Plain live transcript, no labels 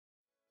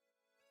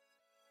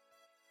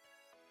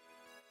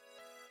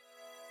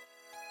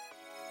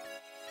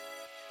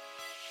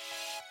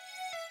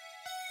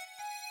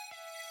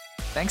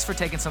Thanks for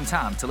taking some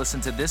time to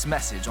listen to this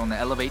message on the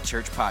Elevate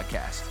Church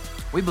podcast.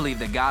 We believe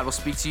that God will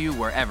speak to you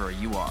wherever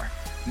you are.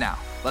 Now,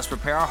 let's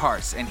prepare our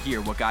hearts and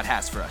hear what God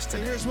has for us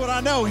today. Here's what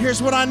I know.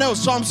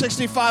 Psalm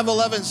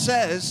 65:11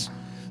 says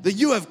that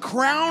you have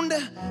crowned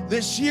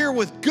this year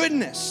with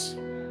goodness.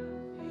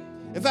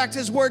 In fact,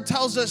 his word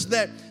tells us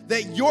that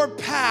your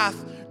path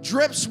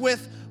drips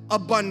with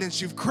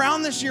abundance. You've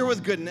crowned this year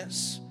with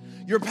goodness.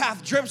 Your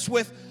path drips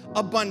with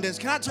abundance.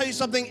 Can I tell you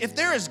something? If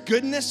there is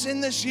goodness in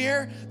this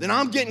year, then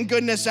I'm getting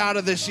goodness out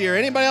of this year.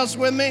 Anybody else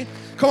with me?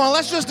 Come on,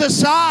 let's just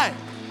decide.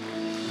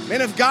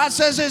 Man, if God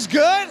says it's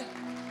good,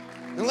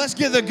 then let's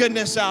get the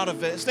goodness out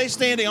of it. Stay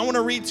standing. I want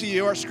to read to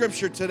you our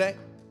scripture today.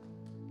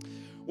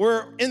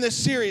 We're in this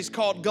series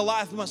called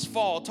Goliath Must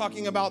Fall,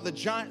 talking about the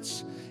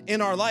giants in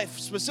our life,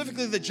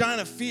 specifically the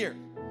giant of fear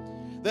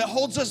that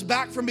holds us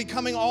back from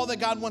becoming all that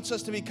God wants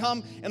us to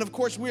become. And of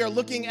course, we are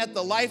looking at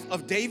the life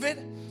of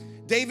David.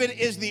 David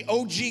is the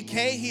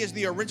OGK. He is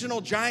the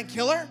original giant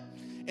killer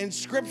in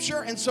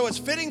Scripture. And so it's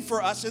fitting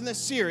for us in this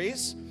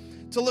series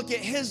to look at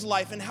his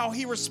life and how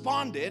he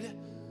responded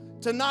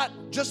to not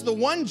just the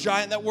one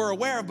giant that we're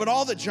aware of, but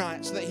all the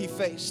giants that he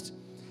faced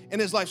in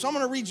his life. So I'm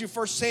going to read you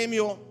 1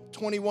 Samuel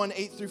 21,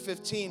 8 through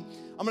 15.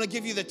 I'm going to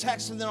give you the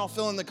text, and then I'll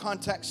fill in the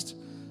context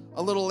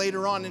a little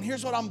later on. And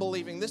here's what I'm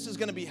believing. This is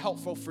going to be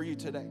helpful for you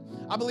today.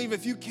 I believe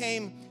if you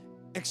came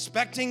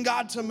expecting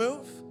God to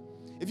move,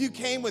 if you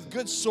came with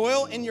good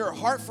soil in your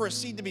heart for a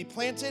seed to be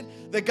planted,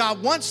 that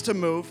God wants to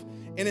move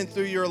in and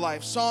through your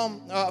life.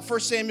 1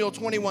 Samuel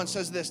 21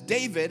 says this: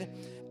 David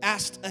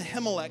asked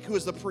Ahimelech, who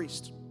is the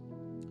priest,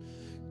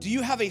 "Do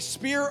you have a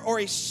spear or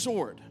a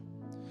sword?"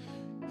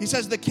 He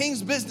says, "The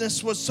king's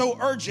business was so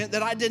urgent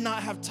that I did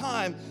not have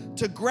time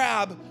to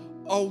grab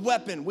a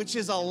weapon," which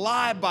is a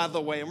lie, by the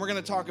way, and we're going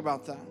to talk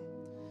about that.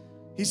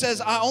 He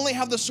says, "I only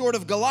have the sword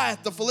of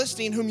Goliath, the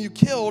Philistine, whom you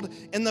killed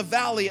in the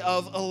valley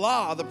of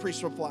Elah," the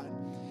priest replied.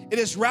 "It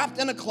is wrapped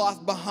in a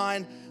cloth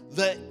behind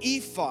the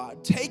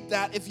ephod. Take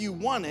that if you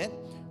want it,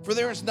 for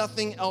there is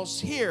nothing else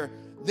here."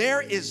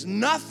 "There is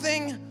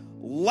nothing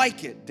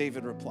like it,"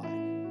 David replied.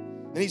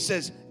 And he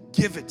says,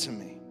 "Give it to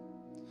me."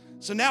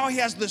 So now he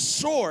has the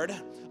sword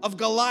of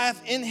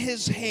Goliath in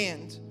his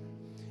hand.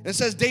 And it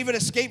says David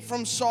escaped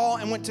from Saul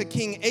and went to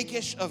King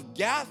Achish of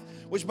Gath,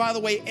 which, by the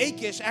way,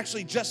 Achish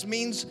actually just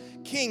means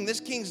king. This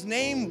king's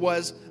name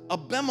was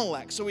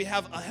Abimelech. So we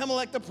have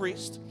Ahimelech the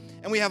priest,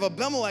 and we have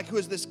Abimelech, who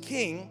is this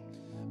king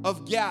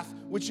of Gath,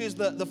 which is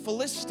the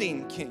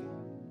Philistine king.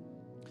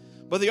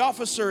 But the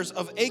officers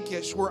of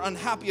Achish were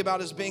unhappy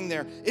about his being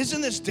there.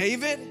 "Isn't this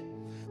David,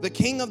 the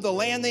king of the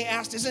land?" they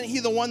asked. "Isn't he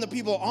the one that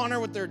people honor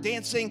with their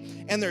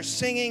dancing and their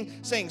singing,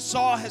 saying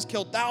Saul has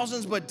killed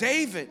thousands, but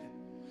David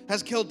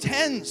has killed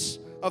tens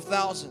of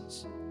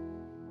thousands?"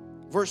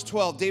 Verse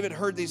 12, David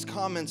heard these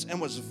comments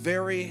and was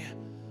very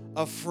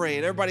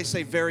afraid. Everybody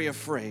say, very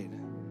afraid.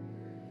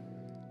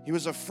 He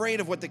was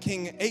afraid of what the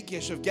king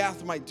Achish of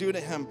Gath might do to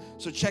him.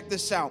 So check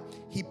this out.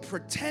 He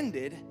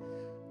pretended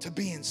to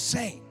be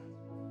insane,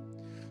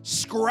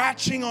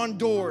 scratching on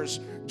doors,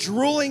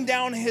 drooling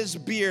down his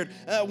beard.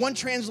 One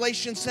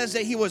translation says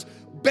that he was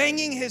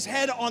banging his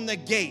head on the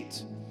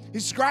gate.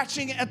 He's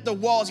scratching at the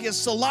walls. He has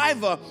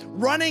saliva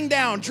running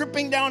down,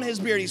 dripping down his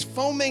beard. He's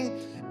foaming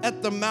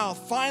at the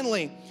mouth.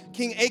 Finally,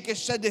 King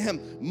Achish said to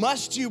him,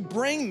 "Must you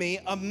bring me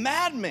a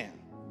madman?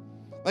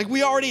 Like,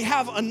 we already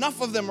have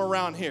enough of them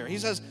around here." He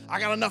says, "I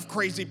got enough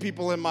crazy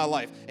people in my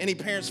life." Any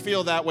parents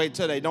feel that way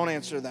today? Don't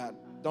answer that.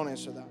 Don't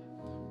answer that.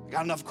 I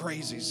got enough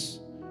crazies.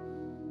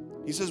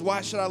 He says,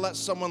 "Why should I let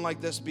someone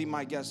like this be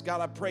my guest?"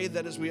 God, I pray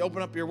that as we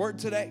open up your word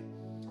today,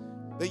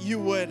 that you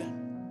would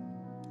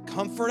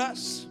comfort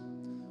us,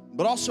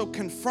 but also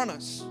confront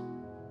us.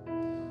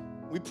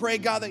 We pray,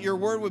 God, that your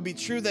word would be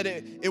true, that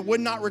it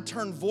would not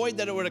return void,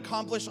 that it would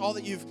accomplish all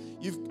that you've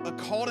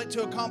called it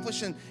to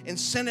accomplish and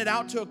sent it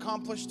out to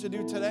accomplish to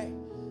do today.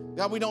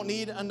 God, we don't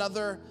need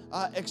another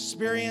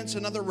experience,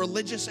 another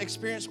religious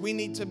experience. We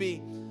need to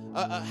be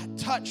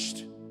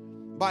touched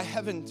by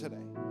heaven today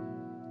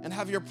and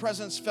have your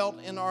presence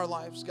felt in our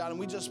lives, God. And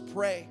we just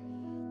pray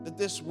that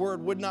this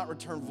word would not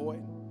return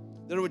void,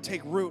 that it would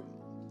take root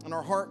in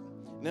our heart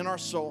and in our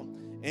soul.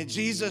 In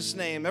Jesus'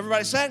 name,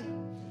 everybody said,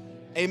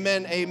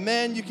 amen,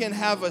 amen. You can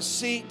have a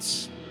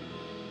seat.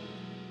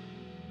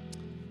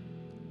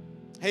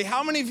 Hey,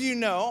 how many of you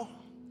know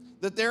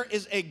that there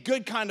is a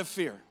good kind of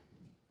fear?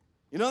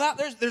 You know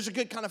that? There's a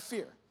good kind of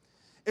fear.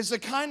 It's the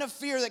kind of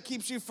fear that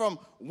keeps you from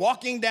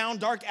walking down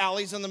dark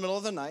alleys in the middle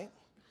of the night.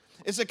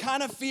 It's the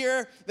kind of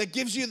fear that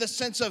gives you the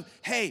sense of,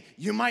 hey,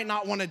 you might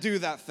not want to do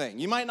that thing.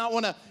 You might not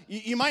want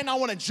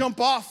to jump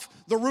off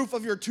the roof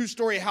of your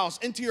 2-story house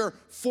into your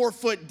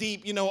 4-foot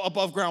deep,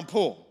 above ground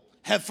pool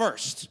head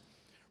first.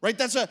 Right?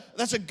 That's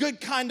a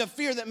good kind of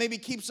fear that maybe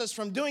keeps us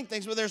from doing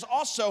things, but there's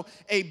also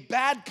a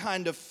bad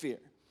kind of fear.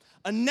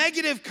 A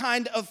negative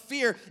kind of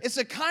fear. It's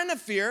a kind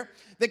of fear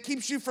that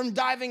keeps you from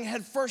diving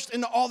headfirst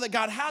into all that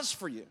God has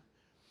for you.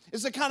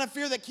 It's the kind of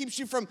fear that keeps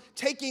you from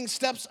taking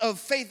steps of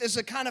faith. It's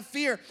the kind of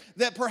fear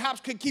that perhaps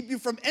could keep you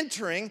from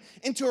entering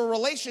into a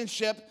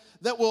relationship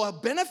that will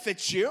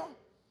benefit you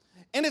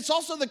And it's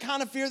also the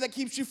kind of fear that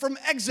keeps you from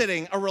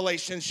exiting a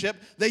relationship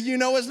that you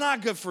know is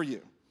not good for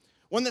you,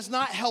 one that's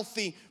not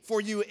healthy for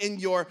you in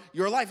your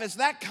life. It's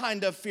that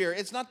kind of fear.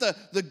 It's not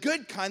the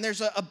good kind.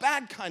 There's a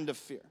bad kind of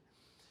fear.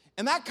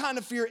 And that kind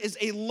of fear is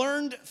a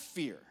learned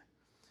fear.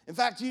 In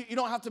fact, you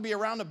don't have to be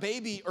around a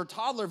baby or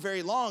toddler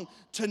very long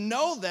to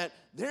know that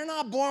they're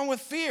not born with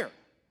fear.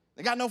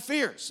 They got no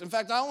fears. In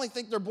fact, I only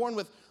think they're born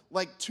with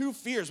like 2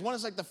 fears. One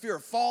is like the fear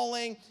of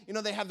falling. You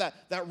know, they have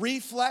that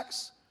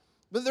reflex.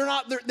 But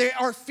they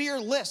are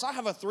fearless. I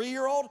have a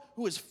 3-year-old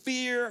who is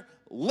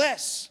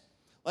fearless.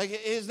 Like,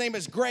 his name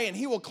is Gray, and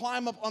he will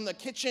climb up on the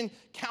kitchen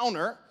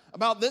counter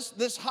about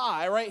this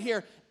high right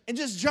here and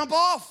just jump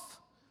off.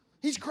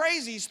 He's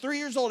crazy. He's 3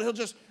 years old. He'll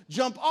just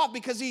jump off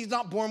because he's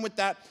not born with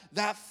that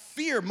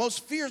fear.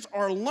 Most fears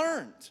are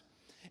learned.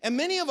 And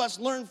many of us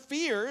learn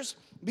fears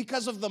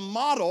because of the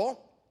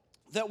model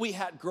that we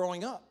had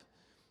growing up.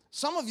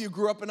 Some of you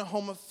grew up in a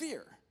home of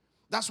fear.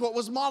 That's what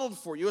was modeled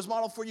for you. It was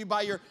modeled for you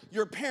by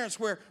your parents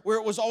where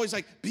it was always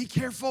like, be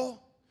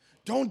careful,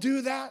 don't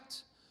do that.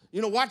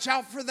 You know, watch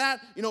out for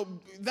that. You know,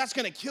 that's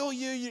going to kill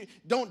you. You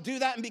don't do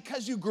that. And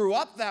because you grew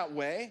up that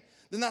way,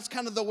 then that's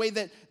kind of the way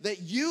that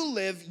you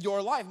live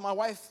your life. My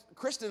wife,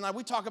 Kristen, and I,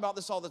 we talk about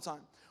this all the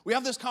time. We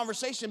have this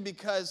conversation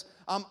because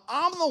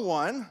I'm the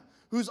one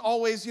who's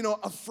always,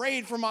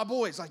 afraid for my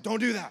boys. Like, don't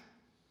do that.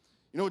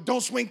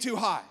 Don't swing too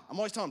high. I'm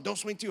always telling them, don't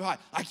swing too high.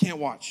 I can't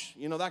watch.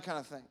 That kind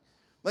of thing.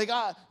 Like,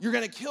 you're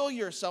going to kill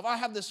yourself. I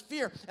have this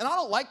fear. And I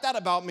don't like that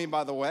about me,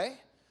 by the way.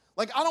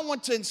 Like, I don't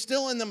want to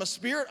instill in them a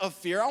spirit of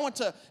fear. I want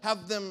to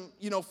have them,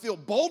 feel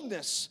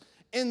boldness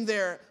in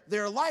their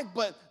life.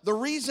 But the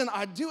reason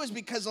I do is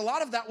because a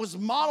lot of that was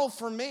modeled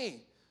for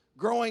me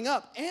growing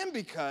up. And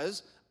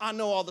because I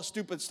know all the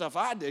stupid stuff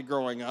I did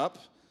growing up.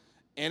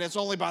 And it's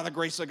only by the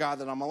grace of God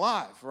that I'm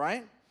alive,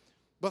 right?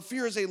 But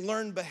fear is a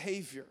learned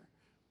behavior.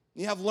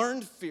 You have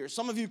learned fear.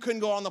 Some of you couldn't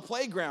go on the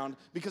playground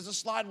because the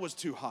slide was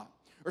too hot.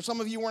 Or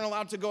some of you weren't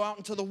allowed to go out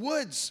into the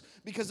woods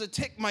because a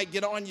tick might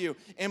get on you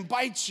and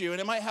bite you,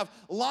 and it might have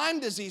Lyme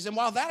disease. And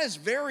while that is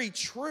very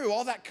true,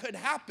 all that could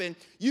happen,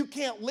 you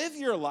can't live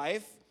your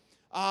life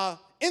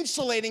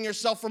insulating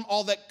yourself from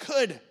all that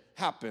could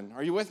happen.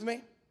 Are you with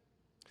me?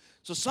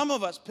 So some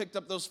of us picked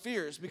up those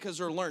fears because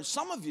they're learned.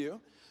 Some of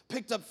you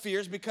picked up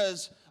fears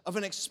because of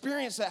an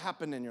experience that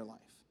happened in your life,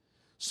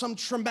 some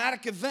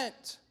traumatic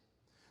event,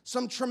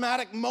 some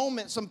traumatic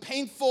moment, some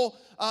painful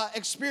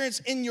experience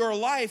in your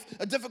life,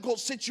 a difficult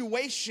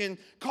situation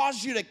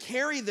caused you to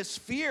carry this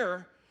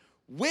fear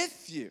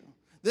with you,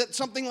 that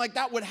something like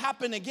that would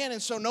happen again.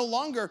 And so no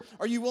longer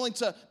are you willing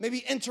to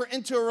maybe enter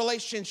into a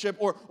relationship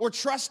or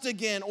trust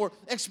again or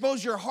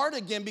expose your heart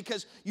again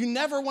because you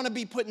never want to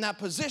be put in that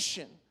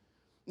position.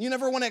 You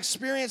never want to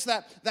experience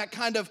that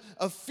kind of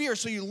fear.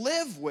 So you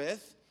live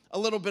with a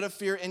little bit of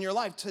fear in your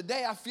life.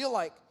 Today, I feel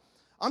like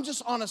I'm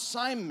just on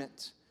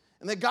assignment.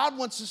 And that God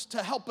wants us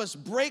to help us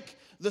break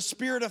the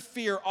spirit of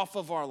fear off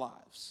of our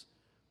lives.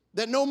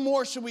 That no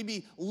more should we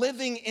be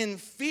living in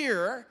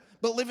fear,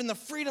 but live in the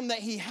freedom that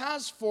He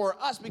has for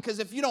us. Because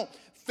if you don't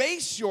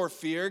face your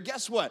fear,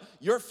 guess what?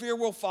 Your fear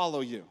will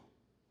follow you.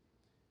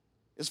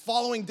 It's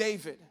following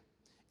David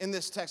in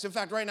this text. In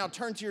fact, right now,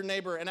 turn to your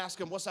neighbor and ask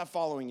him, what's that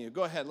following you?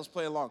 Go ahead, let's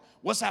play along.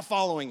 What's that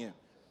following you?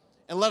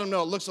 And let him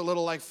know it looks a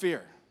little like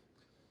fear.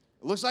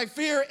 It looks like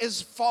fear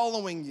is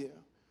following you.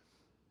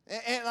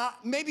 And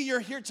maybe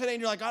you're here today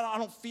and you're like, I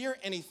don't fear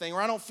anything,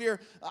 or I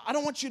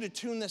don't want you to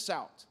tune this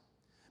out.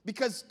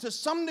 Because to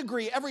some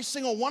degree, every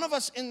single one of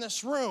us in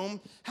this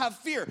room have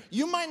fear.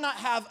 You might not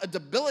have a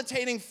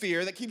debilitating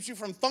fear that keeps you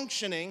from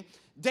functioning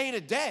day to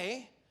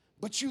day,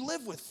 but you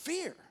live with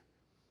fear.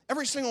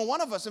 Every single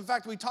one of us. In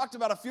fact, we talked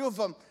about a few of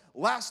them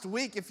last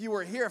week if you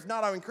were here. If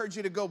not, I would encourage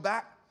you to go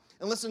back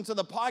and listen to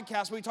the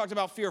podcast. We talked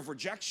about fear of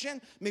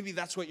rejection. Maybe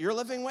that's what you're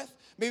living with.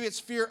 Maybe it's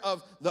fear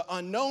of the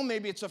unknown.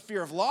 Maybe it's a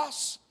fear of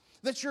loss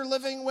that you're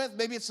living with.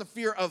 Maybe it's a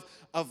fear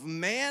of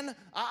man.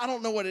 I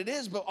don't know what it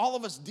is, but all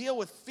of us deal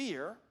with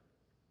fear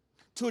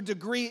to a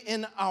degree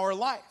in our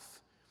life.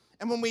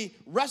 And when we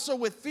wrestle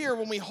with fear,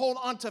 when we hold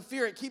on to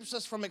fear, it keeps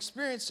us from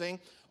experiencing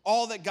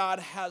all that God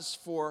has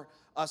for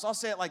us. I'll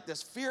say it like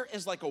this. Fear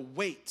is like a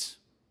weight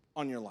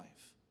on your life.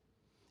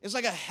 It's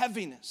like a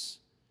heaviness.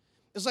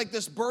 It's like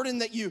this burden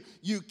that you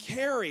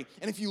carry.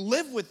 And if you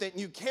live with it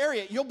and you carry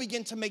it, you'll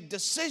begin to make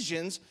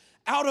decisions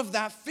out of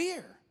that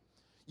fear.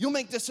 You'll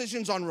make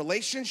decisions on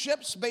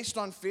relationships based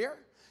on fear.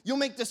 You'll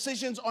make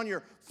decisions on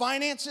your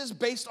finances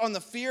based on the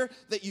fear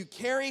that you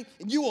carry.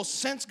 And you will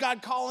sense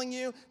God calling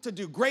you to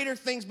do greater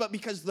things, but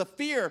because the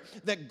fear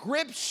that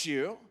grips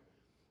you,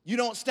 you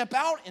don't step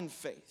out in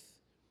faith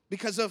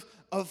because of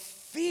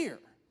fear.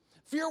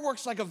 Fear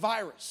works like a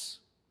virus.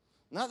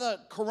 Not the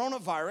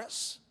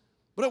coronavirus,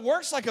 but it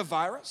works like a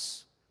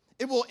virus.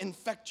 It will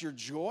infect your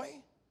joy.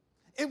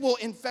 It will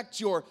infect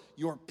your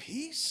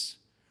peace.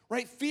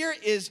 Right? Fear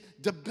is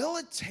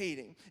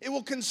debilitating. It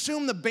will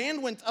consume the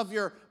bandwidth of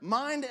your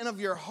mind and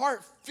of your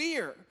heart.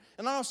 Fear.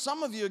 And I know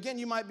some of you, again,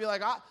 you might be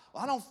like,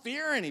 I don't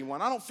fear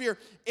anyone. I don't fear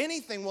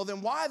anything. Well,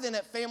 then why then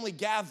at family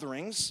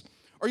gatherings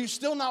Are you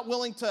still not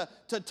willing to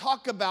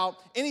talk about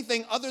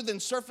anything other than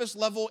surface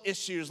level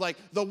issues like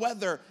the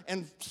weather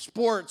and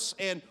sports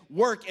and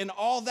work and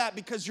all that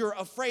because you're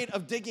afraid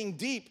of digging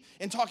deep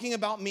and talking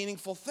about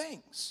meaningful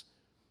things?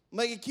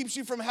 Like it keeps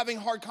you from having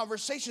hard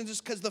conversations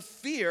just because the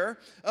fear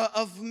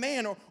of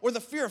man or the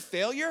fear of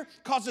failure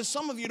causes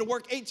some of you to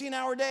work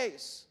 18-hour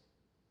days.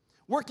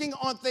 Working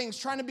on things,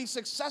 trying to be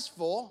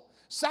successful,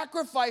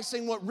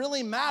 sacrificing what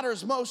really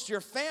matters most,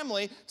 your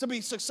family, to be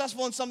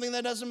successful in something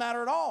that doesn't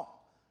matter at all.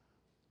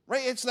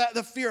 Right? It's that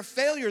the fear of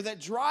failure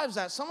that drives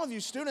that. Some of you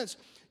students,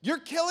 you're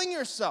killing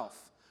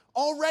yourself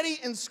already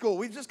in school.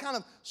 We've just kind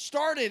of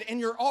started and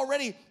you're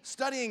already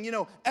studying,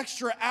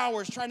 extra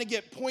hours, trying to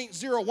get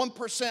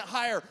 0.01%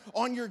 higher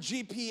on your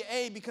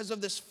GPA because of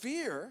this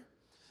fear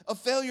of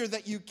failure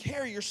that you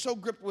carry. You're so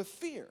gripped with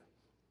fear.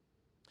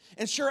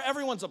 And sure,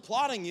 everyone's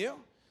applauding you,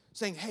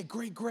 saying, hey,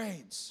 great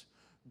grades.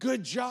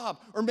 Good job.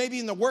 Or maybe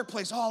in the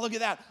workplace, oh, look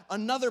at that,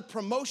 another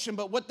promotion.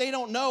 But what they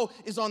don't know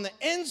is on the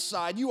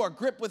inside, you are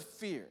gripped with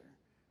fear.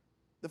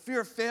 The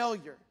fear of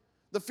failure,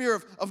 the fear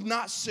of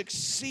not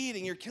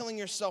succeeding. You're killing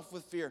yourself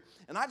with fear.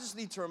 And I just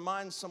need to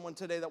remind someone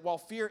today that while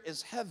fear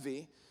is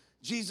heavy,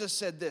 Jesus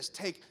said this,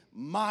 take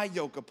my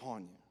yoke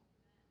upon you.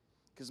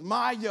 Because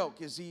my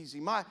yoke is easy.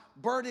 My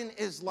burden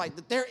is light.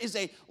 That there is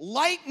a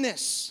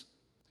lightness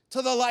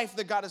to the life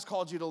that God has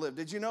called you to live.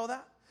 Did you know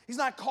that? He's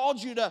not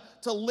called you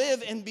to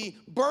live and be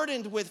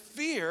burdened with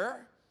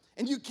fear,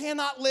 and you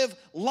cannot live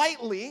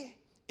lightly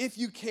if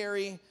you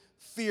carry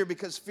fear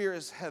because fear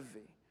is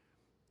heavy.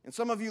 And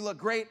some of you look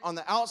great on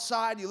the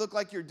outside, you look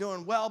like you're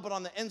doing well, but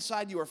on the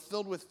inside you are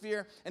filled with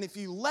fear. And if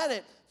you let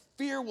it,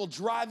 fear will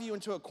drive you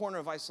into a corner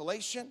of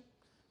isolation.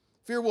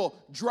 Fear will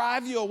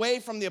drive you away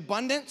from the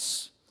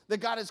abundance that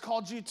God has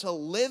called you to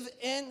live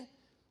in,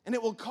 and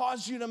it will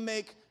cause you to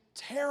make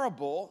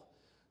terrible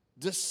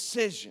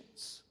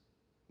decisions.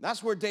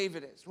 That's where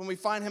David is. When we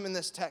find him in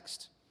this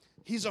text,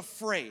 he's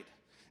afraid.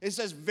 It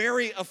says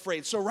very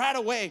afraid. So right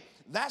away,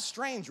 that's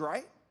strange,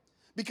 right?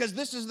 Because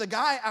this is the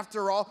guy,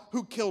 after all,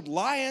 who killed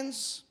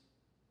lions,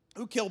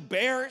 who killed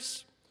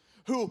bears,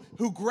 who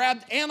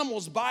grabbed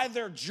animals by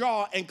their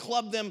jaw and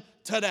clubbed them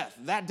to death.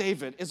 That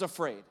David is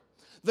afraid.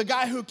 The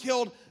guy who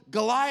killed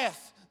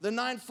Goliath, the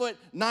 9-foot,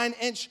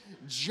 9-inch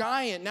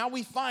giant. Now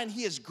we find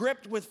he is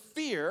gripped with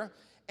fear,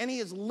 and he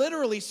is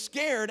literally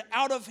scared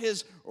out of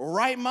his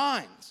right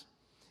mind.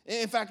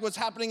 In fact, what's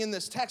happening in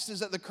this text is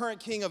that the current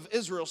king of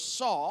Israel,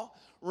 Saul,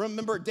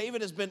 remember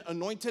David has been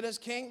anointed as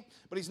king,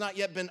 but he's not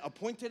yet been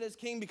appointed as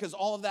king because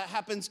all of that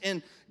happens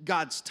in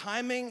God's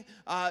timing.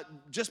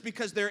 Just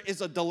because there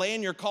is a delay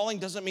in your calling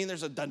doesn't mean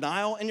there's a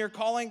denial in your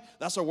calling.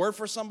 That's a word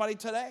for somebody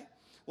today.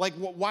 Like,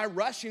 why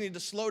rush? You need to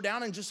slow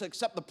down and just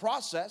accept the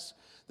process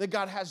that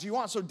God has you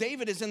on. So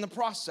David is in the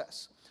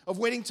process of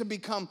waiting to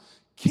become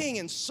king,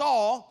 and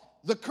Saul,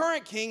 the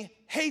current king,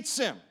 hates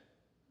him,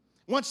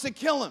 wants to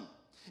kill him.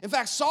 In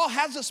fact, Saul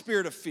has a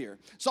spirit of fear.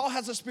 Saul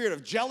has a spirit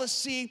of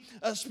jealousy,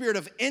 a spirit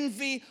of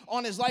envy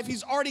on his life.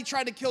 He's already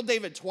tried to kill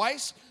David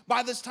twice.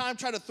 By this time,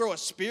 tried to throw a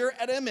spear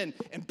at him and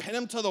pin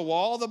him to the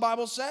wall, the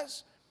Bible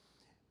says.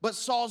 But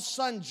Saul's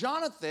son,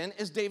 Jonathan,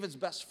 is David's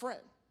best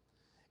friend.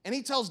 And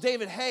he tells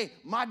David, hey,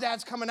 my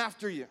dad's coming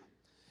after you.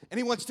 And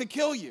he wants to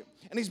kill you.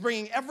 And he's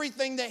bringing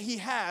everything that he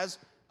has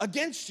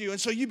against you.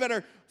 And so you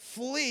better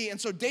flee.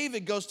 And so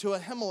David goes to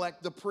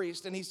Ahimelech, the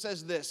priest, and he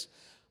says this,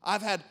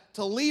 I've had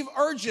to leave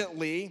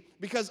urgently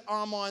because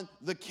I'm on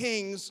the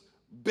king's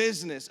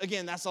business.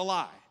 Again, that's a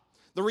lie.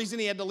 The reason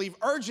he had to leave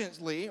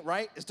urgently,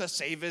 right, is to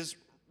save his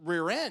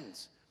rear end.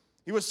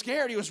 He was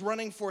scared. He was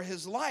running for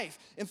his life.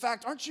 In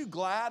fact, aren't you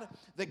glad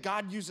that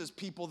God uses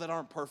people that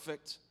aren't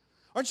perfect?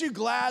 Aren't you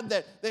glad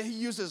that he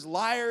uses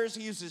liars,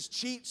 he uses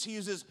cheats, he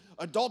uses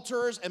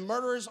adulterers and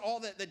murderers,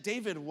 all that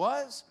David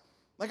was?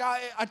 Like,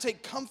 I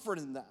take comfort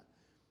in that.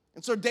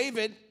 And so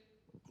David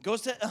goes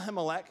to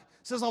Ahimelech,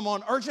 says, I'm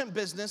on urgent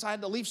business. I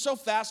had to leave so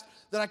fast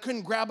that I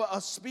couldn't grab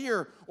a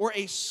spear or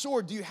a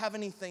sword. Do you have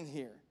anything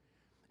here?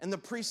 And the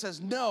priest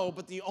says, no,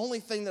 but the only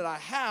thing that I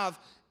have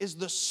is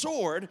the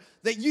sword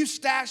that you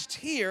stashed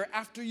here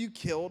after you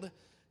killed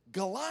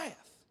Goliath.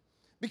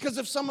 Because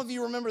if some of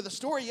you remember the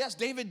story, yes,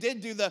 David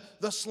did do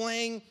the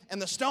sling and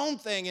the stone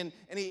thing, and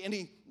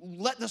he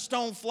let the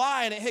stone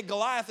fly, and it hit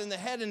Goliath in the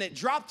head, and it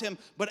dropped him.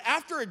 But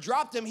after it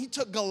dropped him, he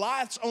took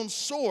Goliath's own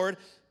sword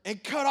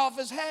and cut off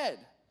his head.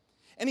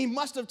 And he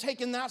must have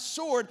taken that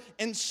sword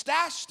and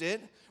stashed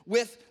it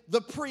with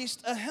the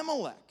priest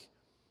Ahimelech.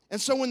 And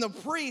so when the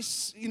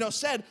priest,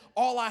 said,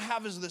 all I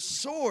have is this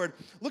sword,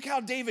 look how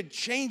David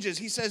changes.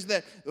 He says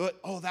that,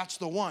 oh, that's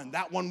the one.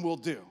 That one will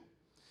do.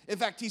 In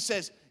fact, he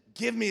says,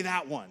 give me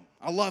that one.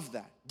 I love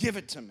that. Give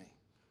it to me.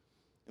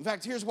 In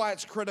fact, here's why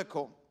it's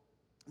critical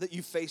that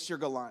you face your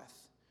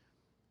Goliath.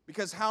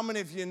 Because how many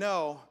of you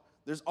know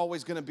there's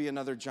always going to be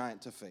another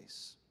giant to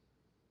face?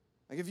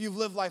 Like, if you've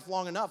lived life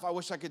long enough, I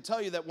wish I could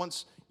tell you that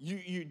once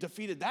you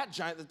defeated that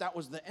giant, that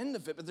was the end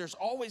of it. But there's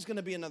always going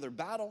to be another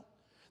battle.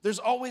 There's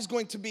always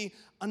going to be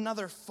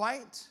another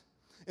fight.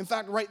 In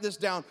fact, write this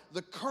down.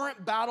 The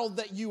current battle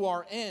that you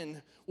are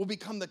in will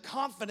become the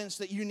confidence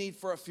that you need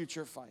for a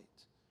future fight.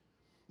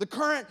 the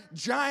current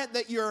giant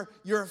that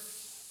you're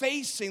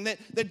facing,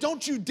 that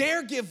don't you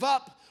dare give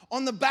up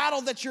on the battle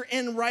that you're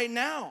in right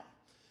now.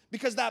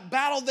 Because that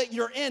battle that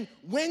you're in,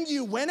 when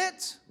you win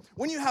it,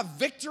 when you have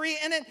victory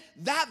in it,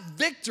 that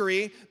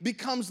victory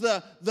becomes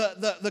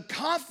the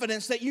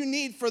confidence that you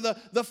need for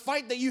the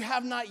fight that you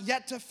have not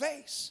yet to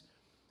face.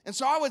 And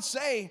so I would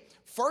say,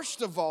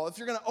 first of all, if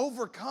you're gonna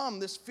overcome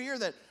this fear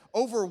that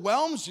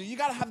overwhelms you, you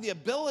gotta have the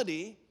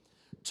ability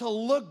to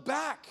look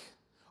back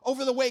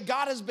over the way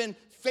God has been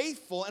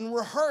faithful and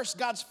rehearse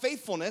God's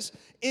faithfulness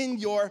in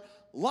your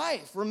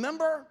life.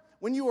 Remember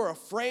when you were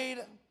afraid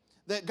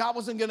that God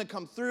wasn't gonna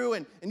come through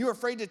and you were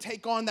afraid to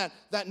take on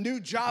that new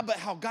job, but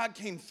how God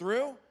came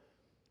through?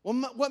 Well,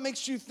 what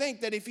makes you think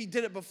that if he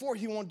did it before,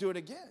 he won't do it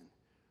again?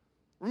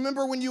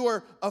 Remember when you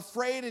were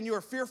afraid and you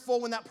were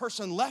fearful when that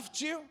person left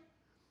you?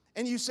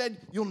 And you said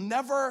you'll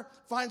never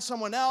find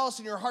someone else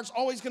and your heart's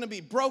always gonna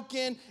be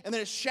broken and then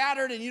it's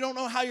shattered and you don't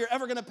know how you're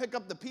ever gonna pick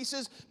up the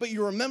pieces, but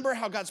you remember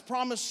how God's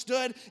promise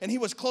stood and he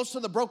was close to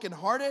the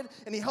brokenhearted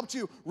and he helped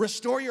you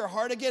restore your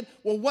heart again.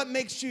 Well, what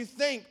makes you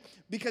think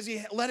because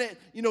he let it,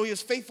 he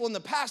was faithful in the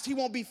past, he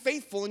won't be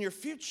faithful in your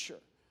future?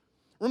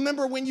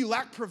 Remember when you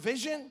lacked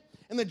provision?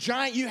 And the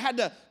giant you had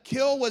to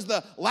kill was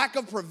the lack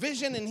of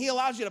provision, and he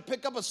allows you to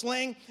pick up a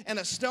sling and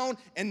a stone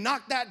and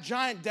knock that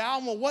giant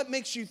down. Well, what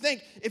makes you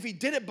think if he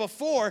did it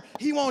before,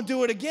 he won't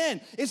do it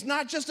again? It's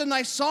not just a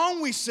nice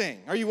song we sing.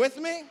 Are you with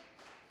me?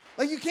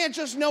 Like, you can't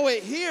just know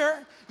it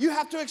here. You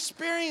have to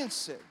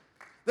experience it.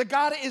 That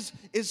God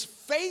is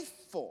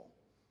faithful.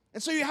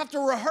 And so you have to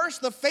rehearse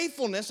the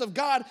faithfulness of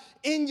God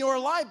in your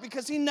life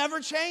because he never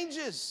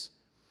changes.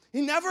 He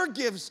never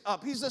gives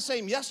up. He's the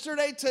same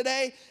yesterday,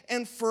 today,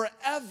 and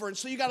forever. And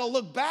so you got to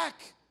look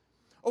back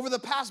over the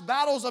past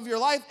battles of your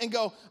life and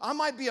go, I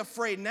might be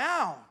afraid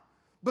now,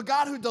 but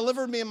God who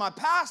delivered me in my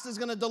past is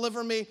going to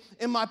deliver me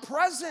in my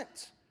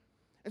present.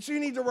 And so you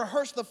need to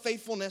rehearse the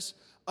faithfulness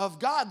of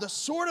God. The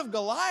sword of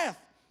Goliath,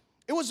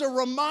 it was a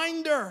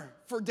reminder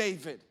for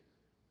David.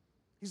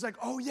 He's like,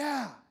 oh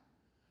yeah,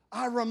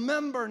 I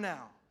remember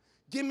now.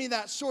 Give me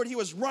that sword. He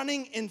was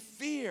running in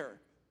fear,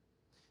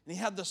 and he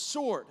had the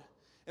sword.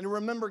 And to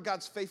remember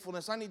God's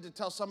faithfulness, I need to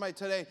tell somebody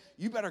today,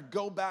 you better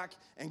go back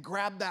and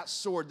grab that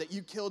sword that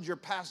you killed your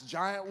past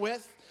giant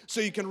with so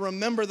you can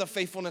remember the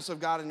faithfulness of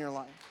God in your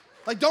life.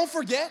 Like, don't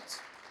forget.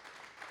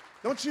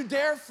 Don't you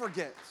dare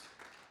forget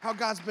how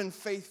God's been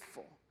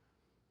faithful.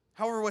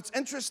 However, what's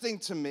interesting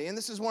to me, and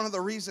this is one of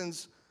the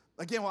reasons,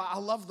 again, I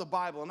love the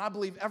Bible, and I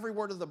believe every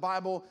word of the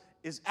Bible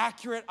is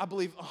accurate. I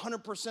believe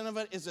 100% of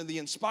it is in the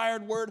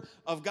inspired word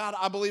of God.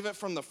 I believe it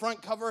from the front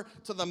cover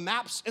to the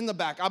maps in the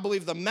back. I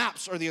believe the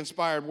maps are the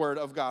inspired word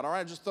of God. All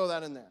right, just throw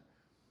that in there.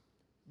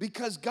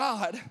 Because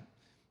God,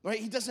 right,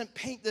 he doesn't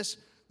paint this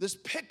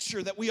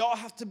picture that we all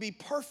have to be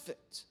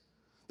perfect,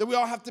 that we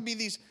all have to be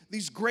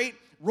these great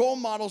role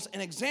models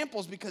and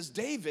examples, because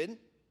David,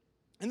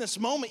 in this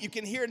moment, you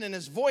can hear it in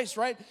his voice,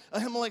 right?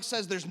 Ahimelech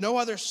says, there's no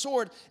other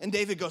sword. And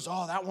David goes,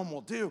 oh, that one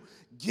will do.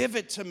 Give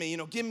it to me,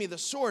 give me the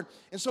sword.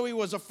 And so he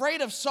was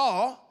afraid of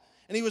Saul,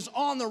 and he was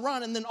on the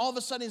run. And then all of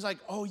a sudden, he's like,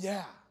 oh,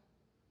 yeah,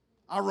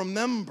 I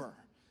remember.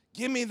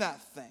 Give me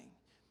that thing.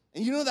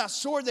 And that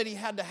sword that he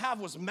had to have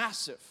was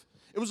massive.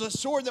 It was a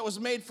sword that was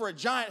made for a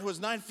giant who was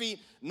 9 feet,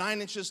 9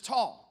 inches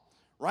tall,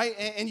 right?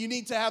 And you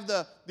need to have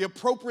the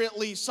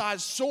appropriately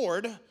sized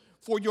sword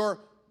for your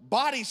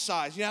body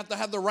size. You have to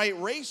have the right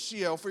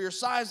ratio for your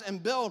size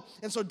and build.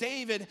 And so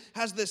David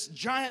has this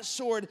giant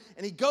sword,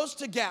 and he goes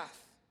to Gath,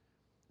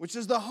 which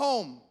is the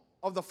home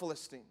of the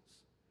Philistines.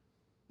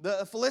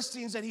 The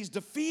Philistines that he's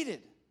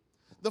defeated.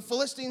 The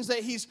Philistines that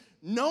he's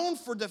known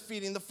for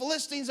defeating. The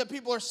Philistines that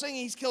people are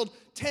singing he's killed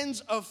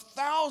tens of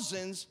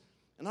thousands.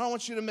 And I don't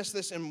want you to miss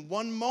this in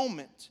one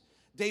moment.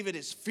 David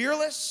is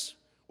fearless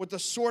with the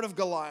sword of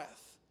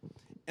Goliath.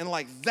 And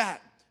like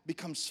that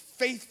becomes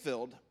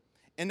faith-filled.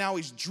 And now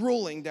he's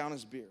drooling down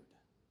his beard.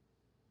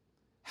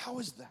 How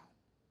is that?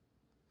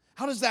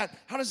 How does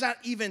that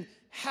even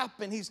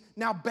happen? He's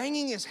now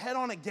banging his head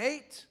on a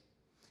gate.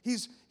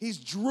 He's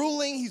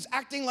drooling. He's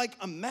acting like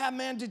a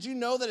madman. Did you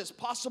know that it's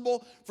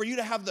possible for you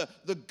to have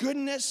the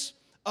goodness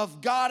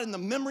of God and the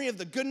memory of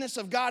the goodness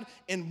of God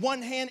in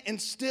one hand and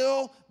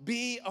still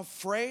be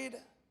afraid?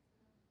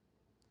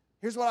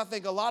 Here's what I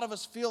think. A lot of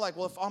us feel like,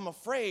 well, if I'm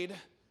afraid,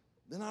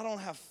 then I don't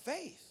have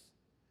faith.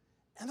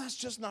 And that's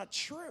just not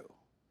true.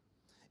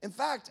 In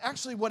fact,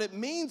 actually what it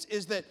means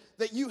is that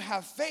you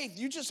have faith.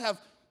 You just have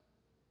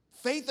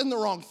faith in the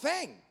wrong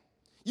thing.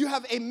 You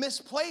have a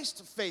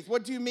misplaced faith.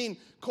 What do you mean,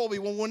 Colby?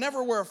 Well,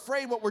 whenever we're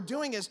afraid, what we're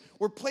doing is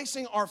we're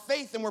placing our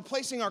faith and we're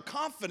placing our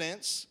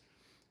confidence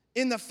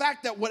in the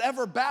fact that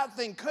whatever bad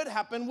thing could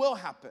happen will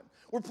happen.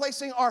 We're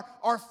placing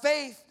our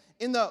faith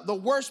in the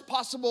worst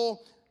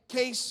possible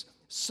case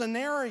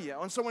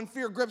scenario. And so when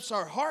fear grips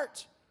our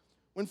heart,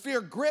 when fear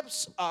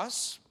grips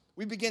us,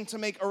 we begin to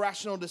make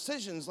irrational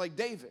decisions like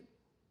David.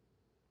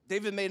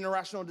 David made an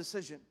irrational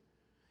decision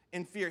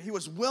in fear. He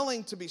was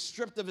willing to be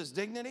stripped of his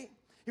dignity.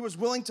 He was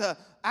willing to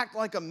act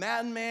like a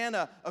madman,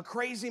 a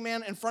crazy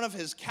man in front of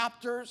his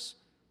captors.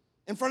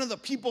 in front of the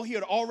people he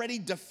had already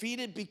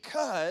defeated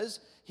because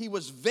he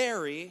was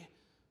very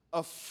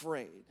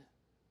afraid.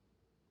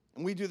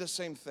 And we do the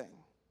same thing.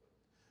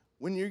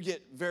 When you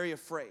get very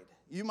afraid,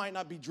 you might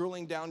not be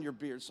drooling down your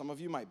beard. Some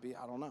of you might be,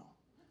 I don't know.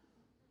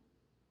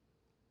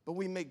 But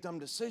we make dumb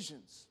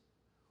decisions.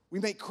 We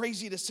make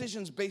crazy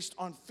decisions based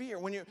on fear.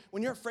 When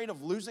you're afraid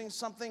of losing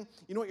something,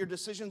 you know what your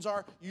decisions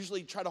are?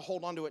 Usually try to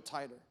hold on to it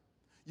tighter.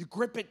 You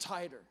grip it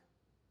tighter.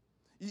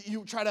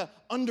 You try to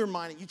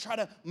undermine it. You try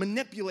to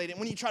manipulate it.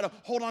 When you try to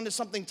hold on to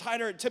something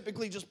tighter, it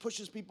typically just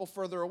pushes people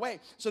further away.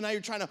 So now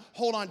you're trying to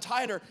hold on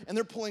tighter, and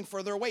they're pulling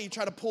further away. You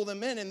try to pull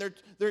them in, and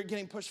they're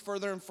getting pushed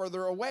further and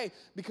further away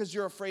because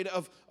you're afraid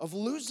of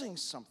losing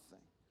something.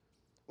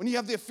 When you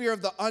have the fear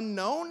of the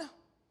unknown,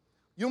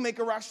 you'll make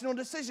irrational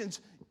decisions.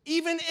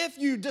 Even if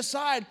you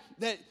decide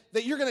that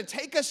you're going to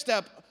take a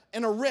step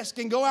and a risk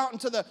and go out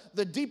into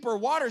the deeper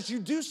waters, you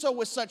do so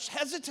with such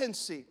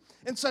hesitancy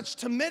and such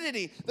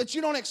timidity that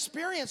you don't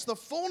experience the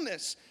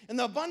fullness and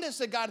the abundance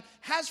that God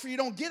has for you. You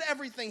don't get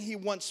everything he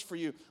wants for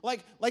you.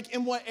 Like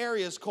in what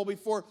areas, Colby?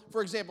 For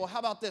example, how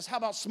about this? How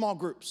about small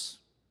groups?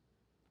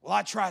 Well,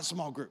 I tried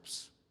small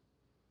groups.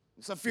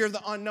 It's a fear of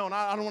the unknown.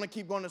 I don't want to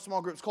keep going to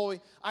small groups. Colby,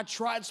 I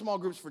tried small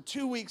groups for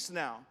 2 weeks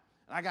now,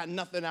 and I got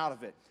nothing out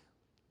of it.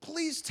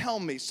 Please tell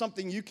me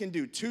something you can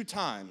do 2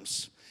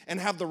 times and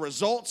have the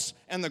results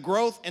and the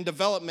growth and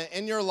development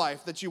in your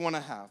life that you want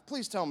to have.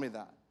 Please tell me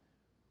that.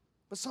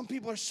 But some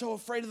people are so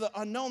afraid of the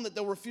unknown that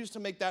they'll refuse to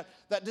make that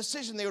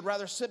decision. They would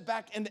rather sit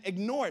back and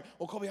ignore it.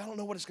 Well, Colby, I don't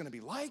know what it's going to be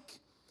like.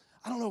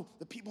 I don't know.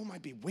 The people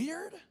might be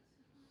weird.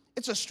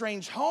 It's a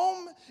strange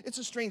home. It's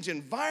a strange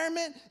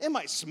environment. It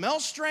might smell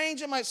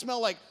strange. It might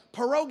smell like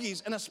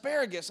pierogies and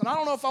asparagus. And I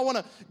don't know if I want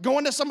to go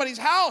into somebody's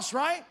house,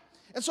 right?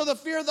 And so the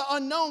fear of the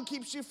unknown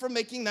keeps you from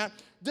making that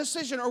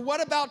decision. Or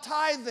what about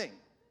tithing?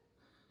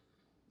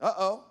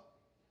 Uh-oh.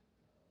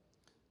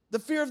 The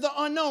fear of the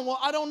unknown. Well,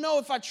 I don't know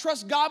if I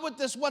trust God with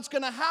this, what's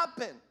going to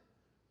happen?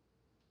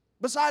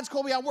 Besides,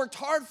 Colby, I worked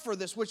hard for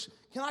this, which,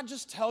 can I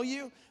just tell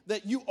you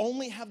that you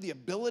only have the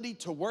ability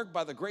to work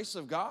by the grace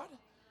of God?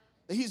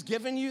 That he's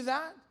given you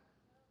that?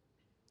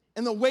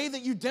 And the way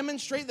that you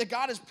demonstrate that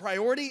God is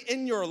priority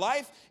in your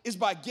life is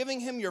by giving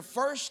him your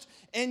first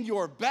and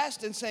your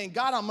best and saying,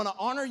 God, I'm going to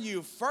honor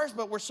you first,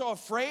 but we're so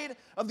afraid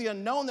of the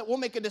unknown that we'll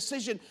make a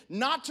decision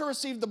not to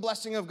receive the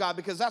blessing of God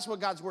because that's what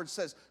God's word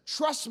says.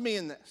 Trust me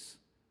in this.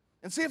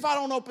 And see if I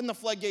don't open the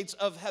floodgates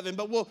of heaven,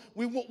 but we'll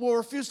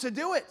refuse to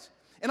do it.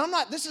 And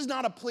this is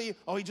not a plea,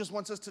 oh, he just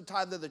wants us to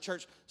tithe to the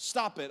church.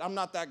 Stop it, I'm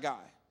not that guy.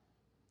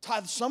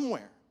 Tithe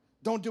somewhere,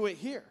 don't do it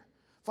here.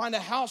 Find a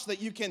house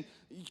that you can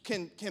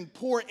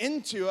pour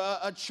into,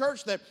 a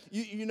church that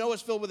you know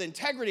is filled with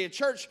integrity. A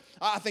church,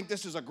 I think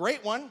this is a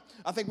great one.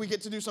 I think we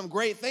get to do some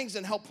great things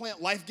and help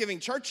plant life-giving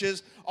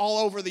churches all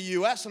over the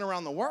U.S. and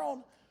around the world.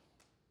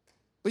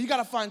 But you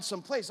got to find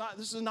some place.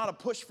 This is not a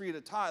push for you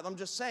to tithe. I'm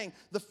just saying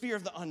the fear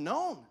of the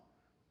unknown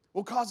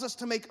will cause us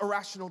to make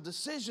irrational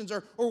decisions.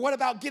 Or what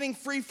about getting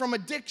free from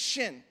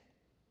addiction?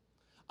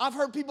 I've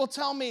heard people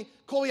tell me,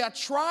 Colby, I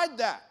tried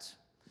that.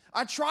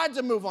 I tried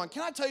to move on.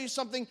 Can I tell you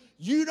something?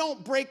 You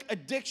don't break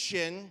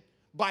addiction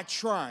by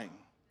trying.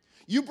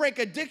 You break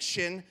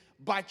addiction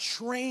by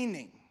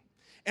training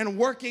and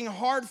working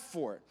hard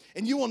for it.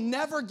 And you will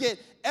never get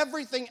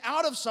everything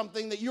out of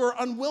something that you're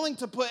unwilling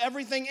to put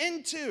everything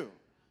into.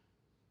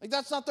 Like,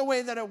 that's not the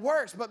way that it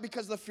works, but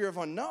because of the fear of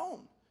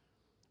unknown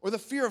or the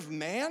fear of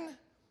man.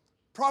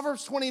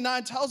 Proverbs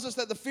 29 tells us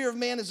that the fear of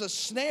man is a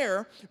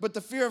snare, but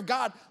the fear of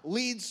God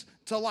leads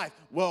to life.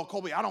 Well,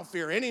 Colby, I don't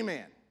fear any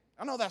man.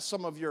 I know that's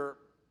some of your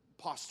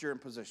posture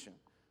and position.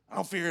 I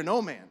don't fear no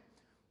man.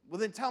 Well,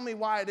 then tell me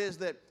why it is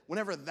that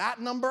whenever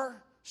that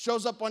number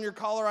shows up on your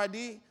caller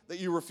ID, that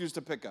you refuse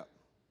to pick up.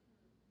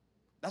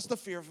 That's the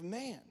fear of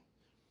man.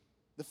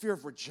 The fear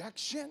of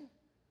rejection?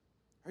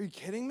 Are you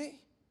kidding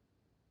me?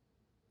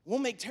 We'll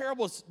make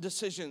terrible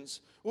decisions.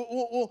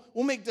 We'll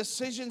make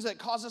decisions that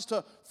cause us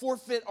to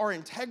forfeit our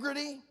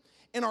integrity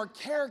and our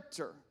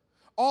character,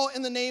 all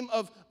in the name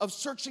of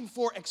searching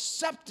for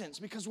acceptance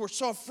because we're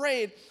so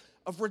afraid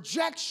of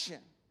rejection.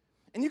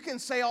 And you can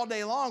say all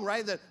day long,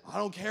 right, that I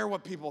don't care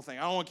what people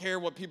think. I don't care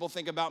what people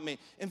think about me.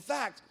 In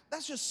fact,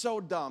 that's just so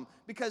dumb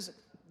because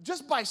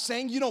just by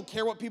saying you don't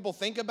care what people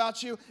think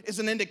about you is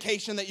an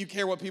indication that you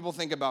care what people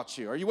think about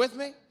you. Are you with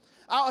me?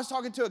 I was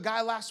talking to a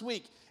guy last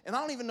week, and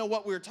I don't even know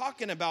what we were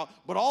talking about,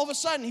 but all of a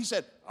sudden he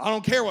said, I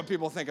don't care what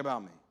people think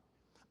about me.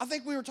 I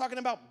think we were talking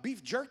about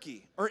beef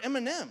jerky or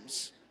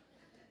M&Ms.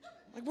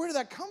 Like, where did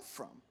that come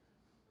from?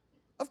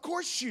 Of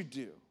course you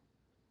do.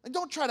 Like,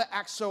 don't try to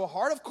act so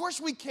hard. Of course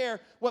we care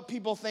what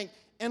people think,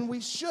 and we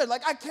should.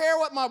 Like, I care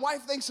what my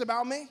wife thinks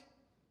about me.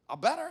 I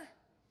better.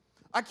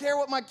 I care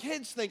what my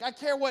kids think. I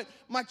care what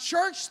my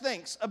church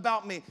thinks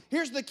about me.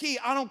 Here's the key.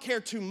 I don't care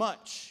too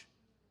much.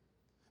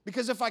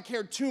 Because if I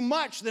cared too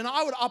much, then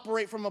I would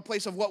operate from a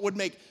place of what would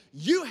make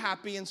you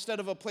happy instead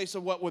of a place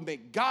of what would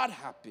make God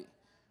happy.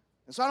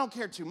 And so I don't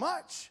care too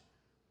much.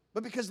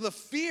 But because of the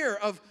fear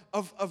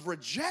of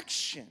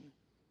rejection,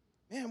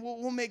 man,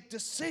 we'll make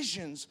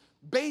decisions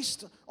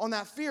based on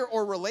that fear,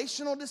 or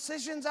relational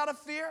decisions out of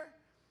fear.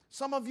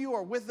 Some of you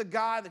are with a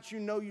guy that you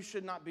know you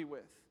should not be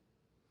with,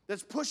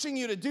 that's pushing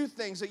you to do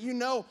things that you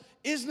know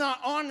is not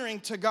honoring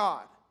to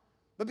God,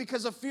 but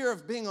because of fear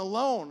of being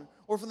alone,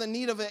 or for the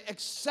need of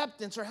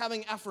acceptance or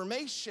having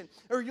affirmation,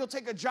 or you'll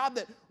take a job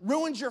that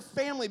ruins your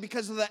family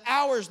because of the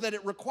hours that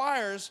it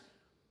requires,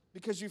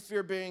 because you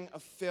fear being a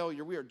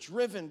failure. We are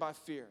driven by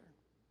fear.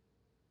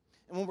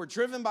 And when we're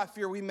driven by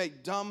fear, we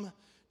make dumb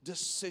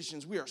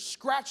decisions. We are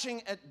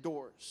scratching at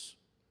doors.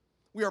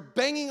 We are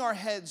banging our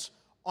heads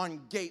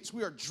on gates.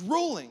 We are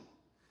drooling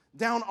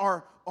down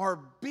our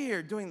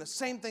beard, doing the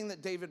same thing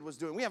that David was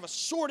doing. We have a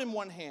sword in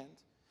one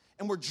hand,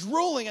 and we're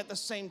drooling at the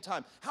same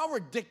time. How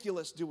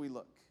ridiculous do we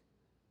look?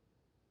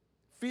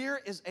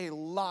 Fear is a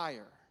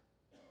liar.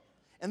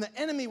 And the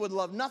enemy would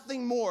love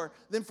nothing more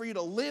than for you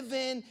to live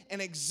in and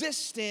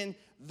exist in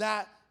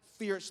that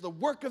fear. It's the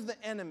work of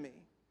the enemy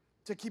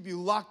to keep you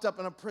locked up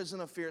in a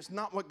prison of fear. It's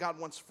not what God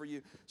wants for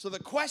you. So the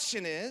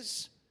question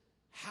is,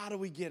 how do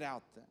we get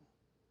out then?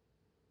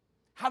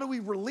 How do we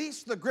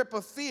release the grip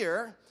of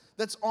fear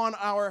that's on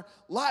our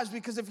lives?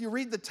 Because if you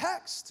read the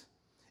text,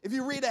 if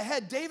you read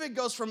ahead, David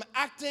goes from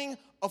acting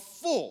a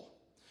fool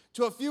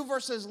to a few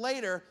verses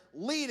later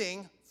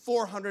leading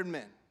 400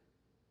 men.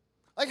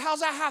 Like,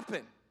 how's that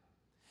happen?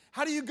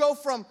 How do you go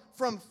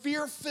from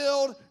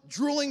fear-filled,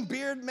 drooling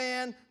beard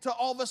man to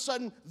all of a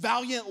sudden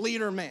valiant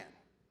leader man?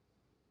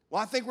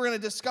 Well, I think we're going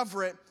to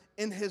discover it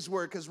in his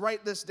word, because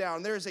write this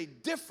down. There is a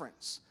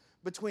difference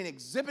between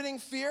exhibiting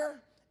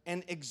fear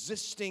and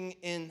existing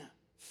in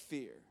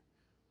fear.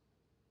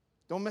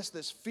 Don't miss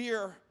this.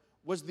 Fear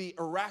was the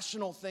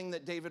irrational thing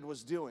that David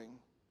was doing.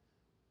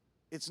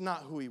 It's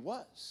not who he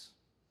was.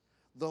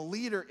 The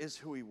leader is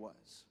who he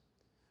was.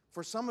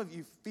 For some of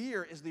you,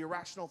 fear is the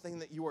irrational thing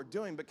that you are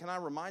doing, but can I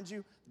remind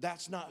you,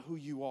 that's not who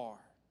you are.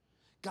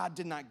 God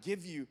did not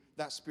give you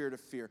that spirit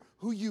of fear.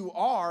 Who you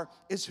are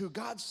is who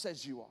God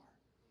says you are.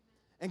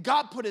 And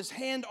God put his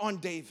hand on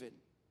David.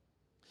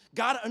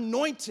 God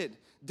anointed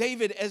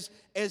David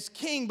as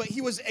king, but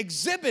he was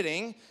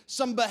exhibiting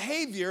some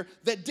behavior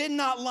that did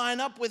not line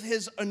up with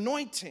his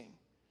anointing.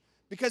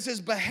 Because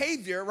his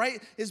behavior, right?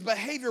 His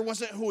behavior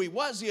wasn't who he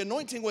was. The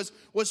anointing was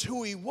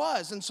who he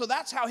was. And so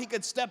that's how he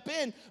could step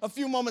in a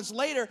few moments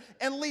later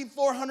and lead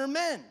 400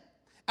 men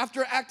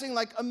after acting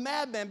like a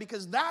madman,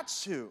 because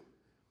that's who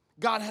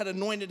God had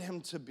anointed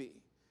him to be.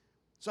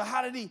 So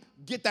how did he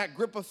get that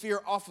grip of fear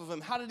off of him?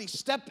 How did he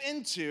step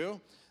into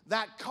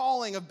that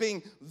calling of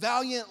being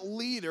valiant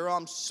leader?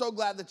 I'm so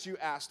glad that you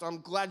asked. I'm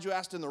glad you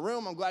asked in the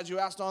room. I'm glad you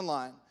asked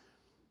online.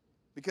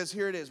 Because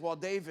here it is. While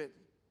David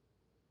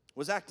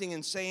was acting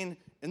insane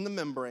in the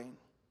membrane,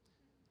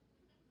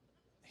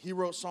 he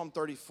wrote Psalm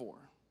 34.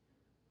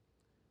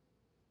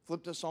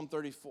 Flip to Psalm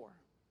 34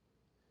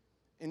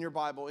 in your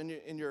Bible,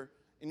 in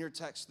your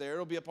text there.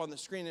 It'll be up on the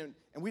screen.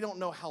 And we don't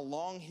know how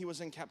long he was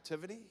in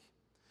captivity.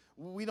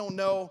 We don't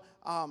know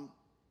how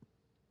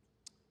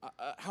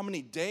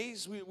many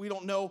days. We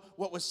don't know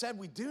what was said.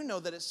 We do know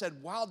that it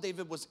said while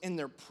David was in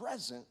their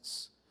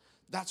presence,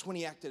 that's when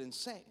he acted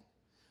insane.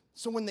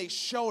 So when they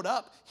showed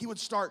up, he would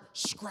start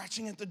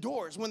scratching at the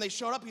doors. When they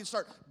showed up, he'd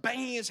start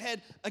banging his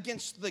head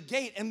against the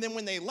gate. And then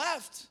when they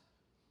left,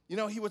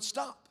 he would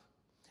stop.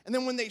 And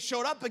then when they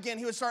showed up again,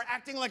 he would start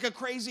acting like a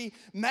crazy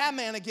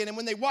madman again. And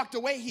when they walked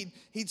away,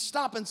 he'd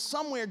stop. And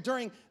somewhere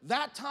during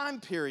that time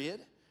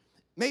period,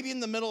 maybe in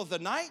the middle of the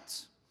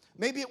night,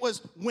 maybe it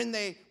was when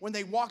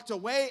they walked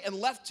away and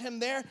left him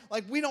there,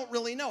 like, we don't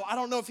really know. I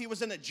don't know if he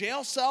was in a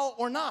jail cell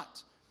or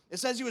not. It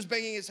says he was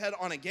banging his head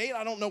on a gate.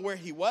 I don't know where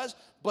he was,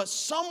 but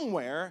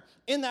somewhere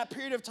in that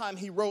period of time,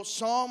 he wrote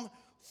Psalm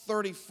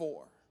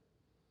 34.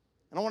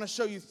 And I want to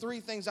show you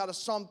three things out of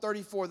Psalm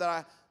 34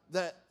 that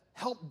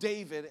helped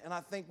David, and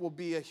I think will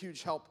be a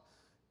huge help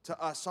to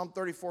us. Psalm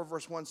 34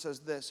 verse 1 says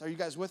this. Are you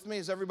guys with me?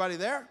 Is everybody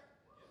there?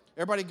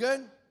 Everybody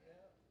good?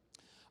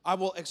 I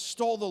will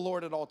extol the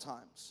Lord at all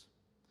times.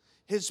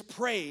 His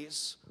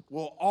praise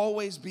will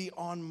always be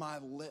on my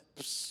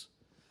lips.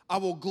 I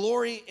will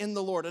glory in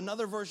the Lord.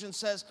 Another version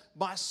says,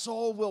 my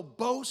soul will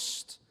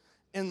boast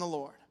in the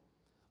Lord.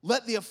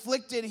 Let the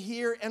afflicted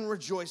hear and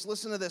rejoice.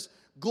 Listen to this.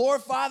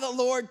 Glorify the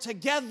Lord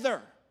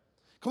together.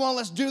 Come on,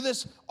 let's do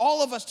this,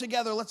 all of us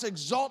together. Let's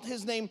exalt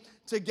his name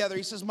together.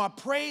 He says, his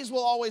praise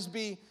will always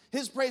be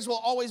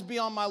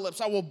on my lips.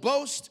 I will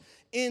boast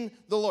in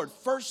the Lord.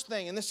 First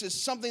thing, and this is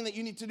something that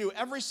you need to do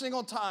every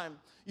single time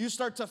you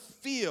start to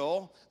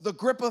feel the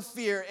grip of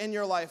fear in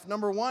your life.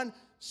 Number one,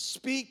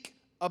 speak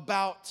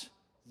about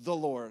the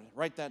Lord.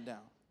 Write that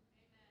down.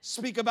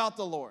 Speak about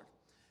the Lord.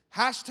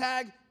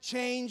 Hashtag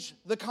change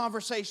the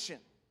conversation.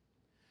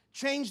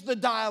 Change the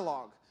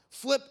dialogue.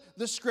 Flip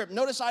the script.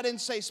 Notice I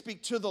didn't say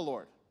speak to the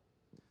Lord.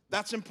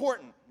 That's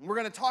important. We're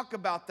going to talk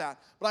about that.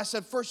 But I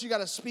said first you got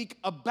to speak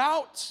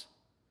about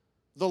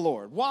the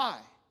Lord. Why?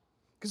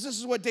 Because this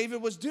is what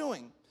David was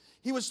doing.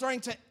 He was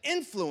starting to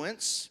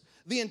influence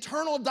the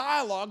internal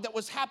dialogue that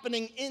was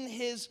happening in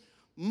his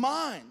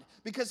mind.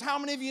 Because how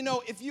many of you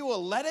know if you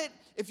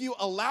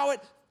allow it,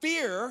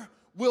 fear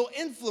will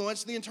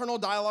influence the internal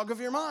dialogue of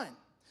your mind.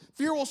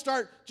 Fear will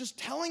start just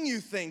telling you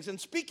things and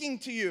speaking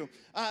to you.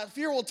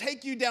 Fear will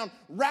take you down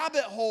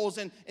rabbit holes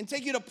and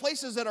take you to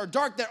places that are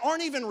dark that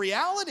aren't even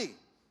reality.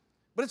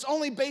 But it's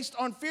only based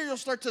on fear. You'll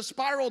start to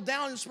spiral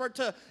down and start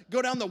to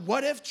go down the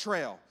what if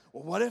trail.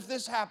 Well, what if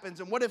this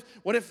happens? And what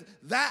if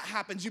that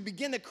happens? You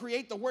begin to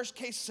create the worst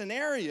case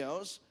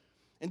scenarios.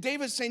 And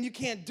David's saying you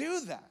can't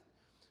do that.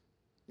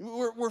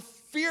 We're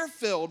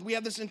fear-filled. We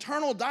have this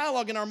internal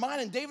dialogue in our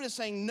mind. And David is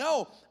saying,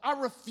 no, I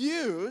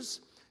refuse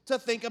to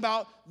think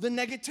about the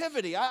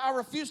negativity. I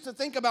refuse to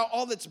think about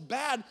all that's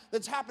bad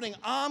that's happening.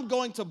 I'm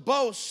going to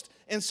boast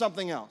in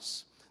something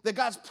else. That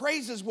God's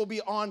praises will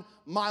be on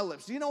my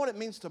lips. Do you know what it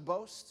means to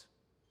boast?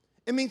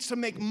 It means to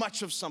make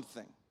much of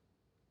something.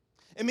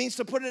 It means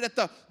to put it at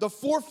the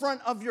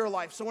forefront of your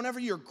life. So whenever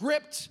you're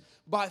gripped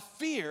by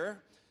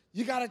fear,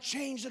 you got to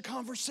change the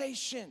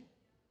conversation.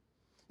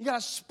 You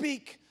got to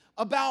speak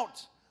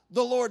about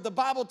the Lord. The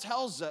Bible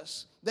tells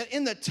us that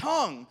in the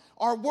tongue,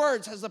 our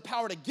words has the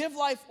power to give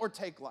life or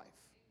take life.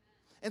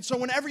 And so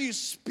whenever you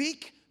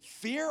speak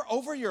fear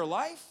over your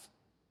life,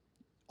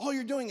 all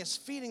you're doing is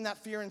feeding that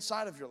fear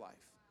inside of your life.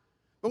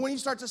 But when you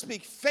start to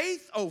speak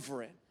faith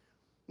over it,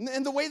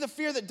 and the way the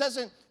fear that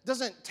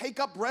doesn't take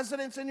up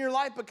residence in your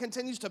life but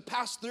continues to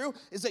pass through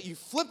is that you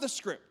flip the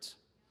script.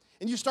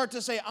 And you start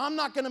to say, I'm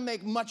not going to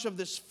make much of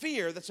this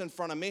fear that's in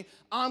front of me.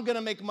 I'm going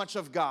to make much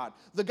of God.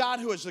 The God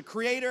who is the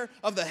creator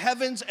of the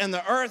heavens and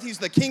the earth. He's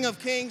the King of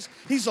kings.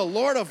 He's the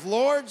Lord of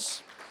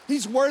lords.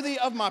 He's worthy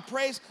of my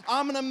praise.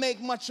 I'm going to make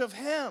much of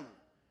him.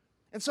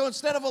 And so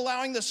instead of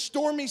allowing the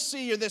stormy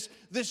sea or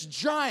this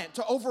giant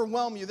to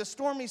overwhelm you, the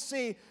stormy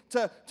sea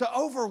to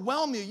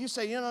overwhelm you, you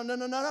say,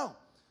 no.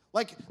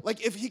 Like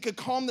if he could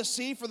calm the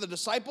sea for the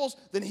disciples,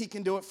 then he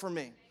can do it for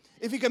me.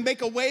 If he can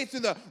make a way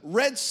through the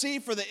Red Sea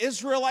for the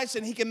Israelites,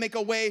 then he can make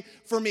a way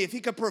for me. If he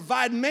could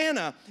provide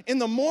manna in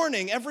the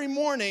morning, every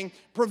morning,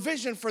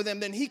 provision for them,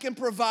 then he can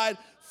provide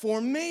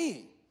for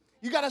me.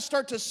 You got to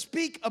start to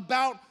speak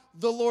about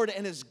the Lord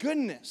and his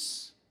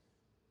goodness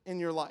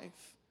in your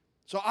life.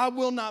 So I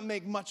will not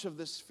make much of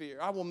this fear.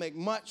 I will make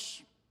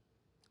much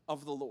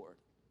of the Lord.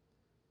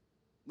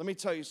 Let me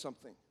tell you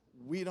something.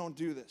 We don't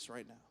do this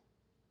right now.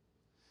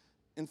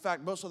 In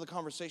fact, most of the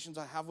conversations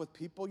I have with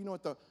people, you know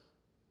what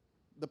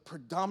the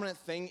predominant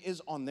thing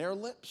is on their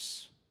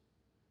lips?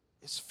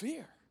 It's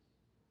fear.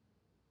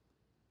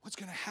 What's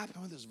going to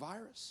happen with this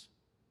virus?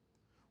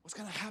 What's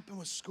going to happen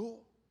with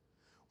school?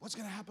 What's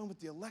going to happen with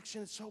the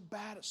election? It's so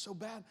bad. It's so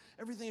bad.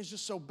 Everything is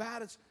just so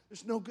bad.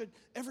 There's no good.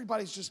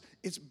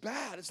 It's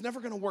bad. It's never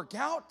going to work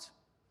out.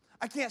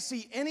 I can't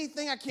see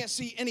anything. I can't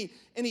see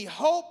any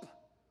hope.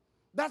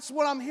 That's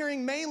what I'm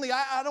hearing mainly.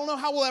 I don't know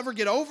how we'll ever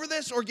get over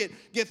this or get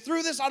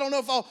through this. I don't know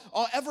if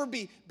I'll ever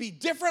be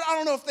different. I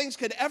don't know if things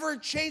could ever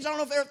change. I don't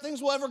know if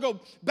things will ever go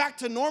back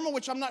to normal,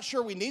 which I'm not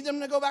sure we need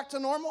them to go back to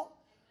normal.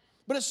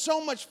 But it's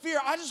so much fear.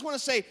 I just want to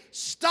say,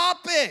 stop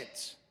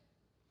it.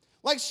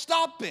 Like,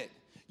 stop it.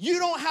 You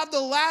don't have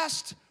the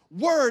last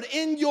word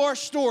in your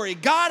story.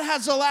 God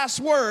has the last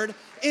word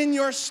in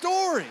your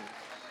story.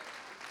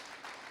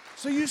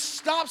 So you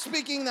stop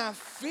speaking that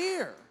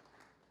fear.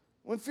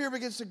 When fear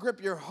begins to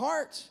grip your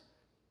heart,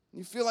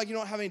 you feel like you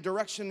don't have any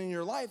direction in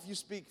your life, you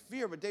speak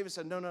fear. But David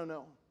said,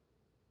 no.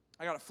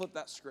 I got to flip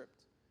that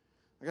script.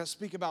 I got to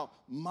speak about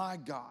my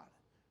God.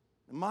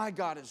 And my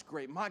God is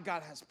great. My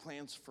God has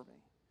plans for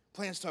me.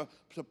 Plans to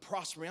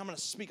prosper me. I'm going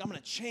to speak. I'm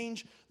going to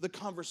change the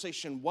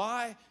conversation.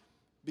 Why?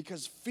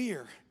 Because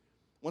fear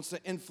wants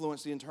to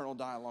influence the internal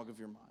dialogue of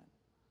your mind.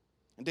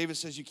 And David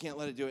says you can't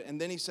let it do it. And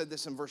then he said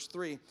this in verse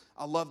 3.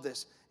 I love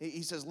this.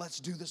 He says, let's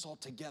do this all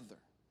together.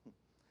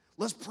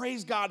 Let's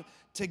praise God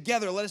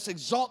together. Let us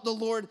exalt the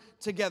Lord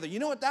together. You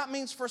know what that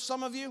means for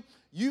some of you?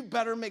 You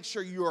better make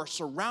sure you are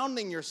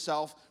surrounding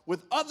yourself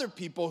with other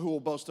people who will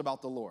boast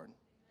about the Lord.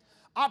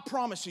 I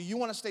promise you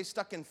want to stay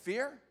stuck in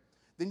fear?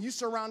 Then you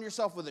surround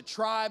yourself with a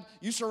tribe.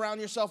 You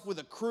surround yourself with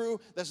a crew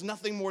that's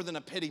nothing more than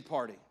a pity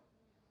party.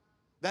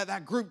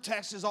 That group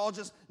text is all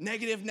just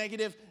negative.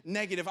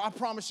 I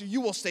promise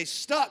you will stay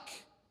stuck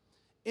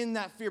in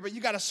that fear. But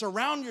you got to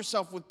surround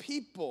yourself with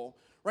people,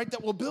 right,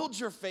 that will build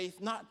your faith,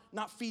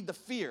 not feed the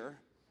fear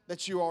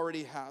that you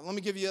already have. Let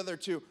me give you the other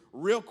two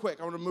real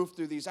quick. I want to move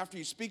through these. After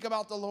you speak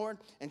about the Lord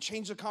and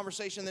change the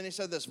conversation, then he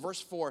said this,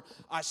 verse 4,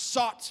 I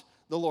sought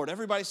the Lord.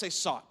 Everybody say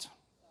sought.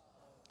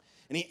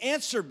 And he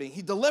answered me.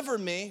 He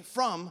delivered me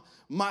from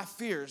my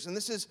fears. And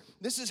this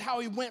is how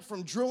he went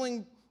from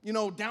drooling,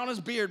 down his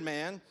beard,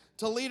 man,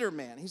 to leader,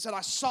 man. He said,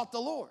 I sought the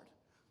Lord.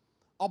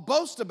 I'll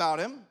boast about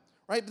him,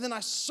 right? But then I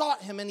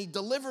sought him, and he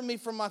delivered me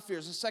from my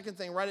fears. The second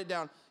thing, write it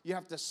down. You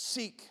have to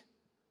seek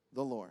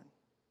the Lord.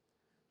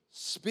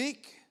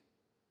 Speak,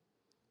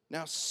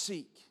 now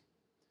seek.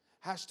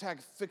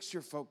 Hashtag fix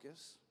your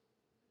focus.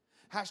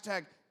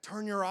 Hashtag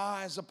turn your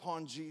eyes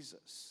upon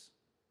Jesus.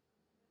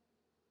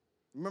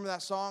 Remember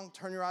that song,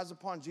 Turn Your Eyes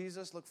Upon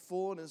Jesus, look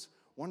full in his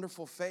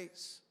wonderful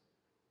face.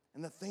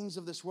 And the things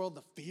of this world,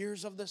 the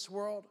fears of this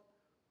world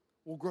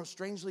will grow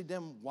strangely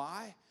dim.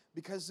 Why?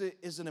 Because it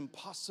is an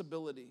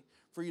impossibility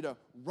for you to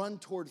run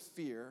toward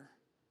fear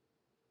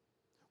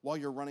while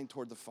you're running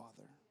toward the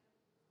Father.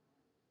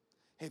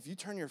 Hey, if you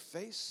turn your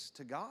face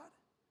to God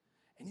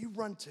and you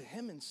run to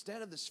him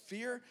instead of this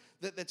fear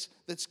that's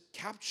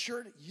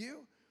captured you,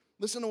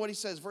 listen to what he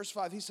says, verse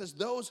 5. He says,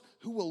 those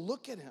who will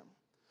look at him,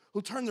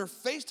 who turn their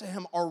face to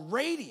him, are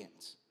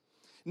radiant.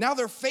 Now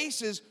their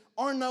faces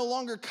are no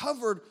longer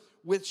covered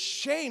with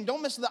shame.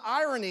 Don't miss the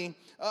irony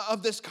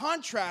of this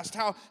contrast,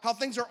 how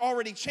things are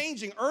already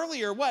changing.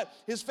 Earlier, what?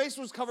 His face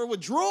was covered with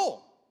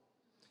drool.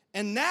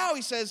 And now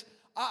he says,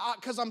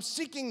 because I'm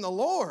seeking the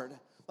Lord,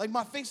 like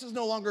my face is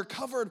no longer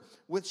covered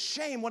with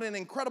shame. What an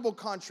incredible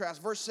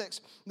contrast. Verse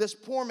 6, this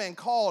poor man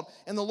called,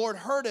 and the Lord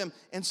heard him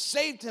and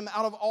saved him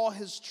out of all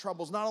his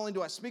troubles. Not only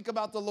do I speak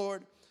about the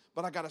Lord,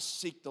 but I got to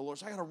seek the Lord.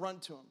 So I got to run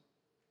to him.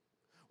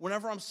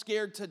 Whenever I'm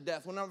scared to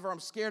death, whenever I'm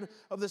scared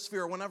of this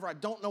fear, whenever I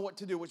don't know what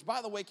to do, which,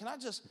 by the way, can I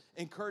just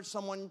encourage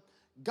someone?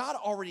 God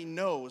already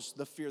knows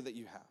the fear that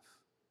you have.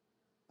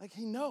 Like,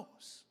 he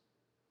knows.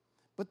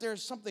 But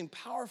there's something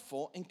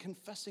powerful in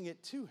confessing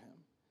it to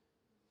him.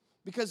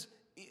 Because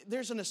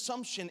there's an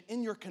assumption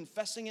in your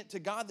confessing it to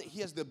God that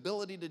he has the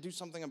ability to do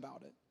something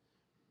about it.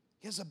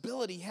 He has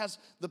ability, he has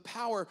the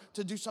power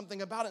to do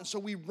something about it. And so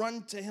we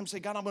run to him, say,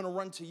 God, I'm going to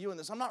run to you in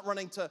this. I'm not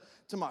running to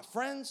my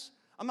friends.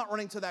 I'm not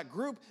running to that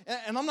group.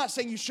 And I'm not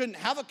saying you shouldn't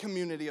have a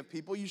community of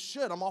people. You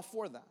should. I'm all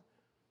for that.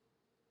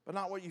 But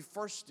not what you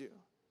first do.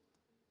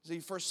 So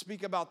you first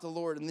speak about the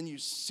Lord, and then you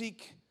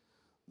seek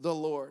the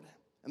Lord.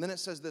 And then it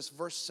says this,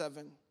 verse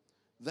 7,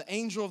 the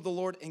angel of the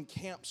Lord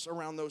encamps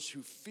around those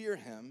who fear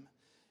him,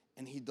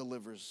 and he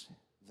delivers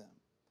them.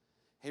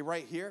 Hey,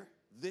 right here,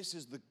 this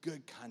is the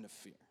good kind of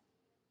fear.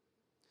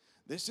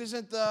 This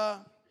isn't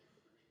the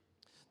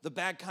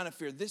bad kind of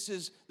fear. This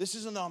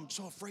isn't I'm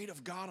so afraid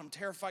of God, I'm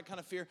terrified kind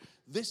of fear.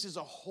 This is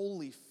a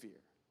holy fear.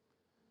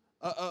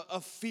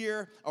 A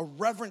fear, a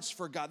reverence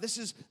for God. This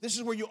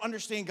is where you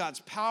understand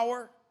God's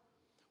power,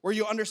 where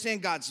you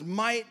understand God's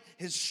might,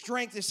 his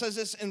strength. It says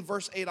this in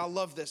verse 8. I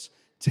love this.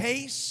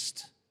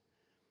 Taste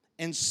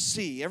and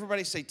see.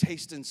 Everybody say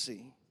taste and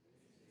see.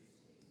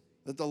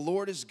 That the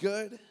Lord is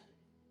good,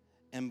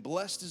 and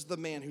blessed is the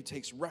man who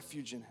takes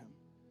refuge in him.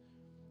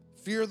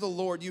 Fear the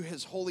Lord, you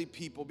his holy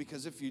people,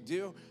 because if you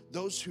do,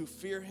 those who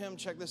fear him,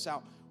 check this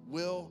out,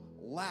 will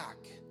lack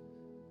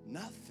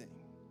nothing.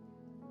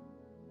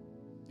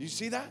 Do you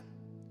see that?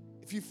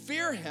 If you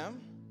fear him,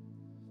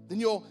 then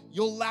you'll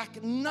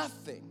lack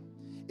nothing.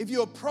 If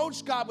you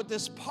approach God with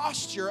this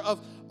posture of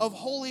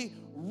holy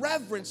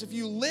reverence, if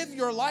you live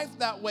your life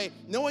that way,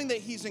 knowing that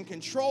he's in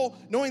control,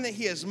 knowing that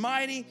he is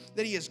mighty,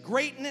 that he is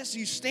greatness,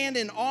 you stand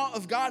in awe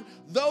of God,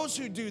 those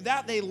who do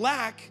that, they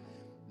lack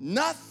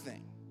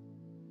nothing.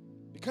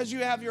 Because you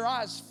have your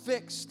eyes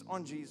fixed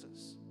on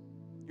Jesus.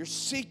 You're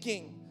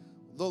seeking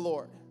the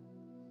Lord.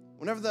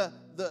 Whenever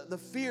the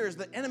fears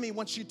the enemy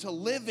wants you to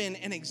live in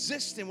and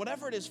exist in,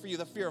 whatever it is for you,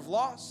 the fear of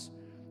loss,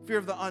 fear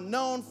of the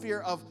unknown, fear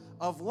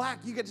of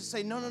lack, you get to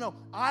say, no,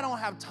 I don't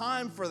have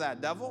time for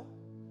that, devil.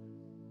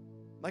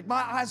 Like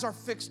my eyes are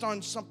fixed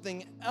on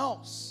something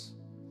else.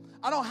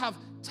 I don't have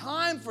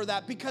time for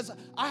that because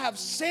I have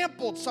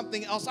sampled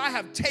something else. I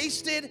have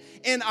tasted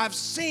and I've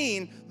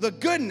seen the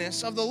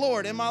goodness of the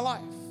Lord in my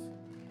life.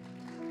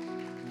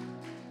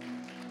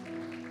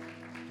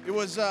 It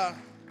was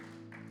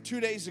 2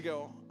 days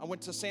ago, I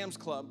went to Sam's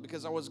Club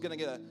because I was going to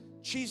get a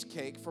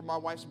cheesecake for my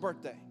wife's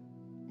birthday.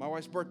 My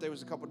wife's birthday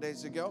was a couple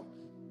days ago.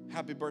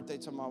 Happy birthday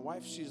to my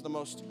wife. She's the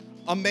most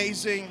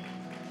amazing,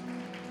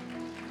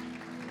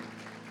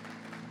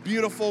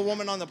 beautiful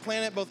woman on the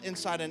planet, both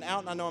inside and out.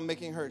 And I know I'm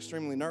making her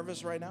extremely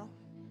nervous right now.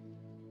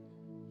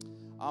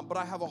 But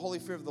I have a holy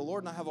fear of the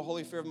Lord, and I have a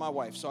holy fear of my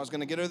wife. So I was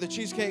going to get her the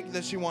cheesecake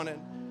that she wanted.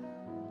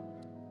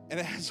 And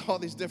it has all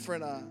these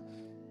different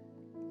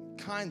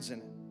kinds in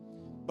it.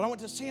 But I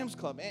went to Sam's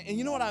Club. And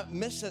you know what I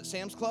miss at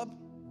Sam's Club?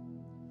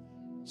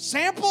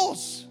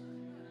 Samples.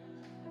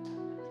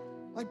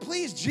 Like,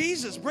 please,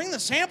 Jesus, bring the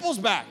samples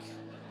back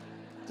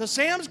to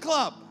Sam's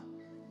Club.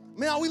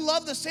 Man, we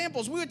love the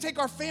samples. We would take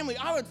our family.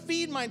 I would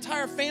feed my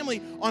entire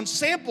family on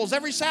samples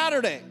every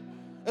Saturday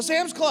at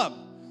Sam's Club.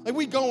 Like,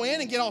 we'd go in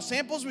and get all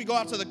samples. We'd go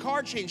out to the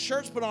car, change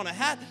shirts, put on a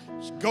hat.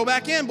 Just go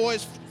back in,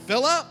 boys.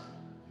 Fill up.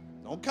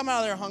 Don't come out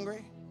of there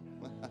hungry.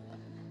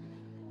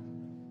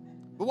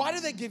 But why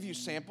do they give you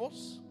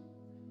samples?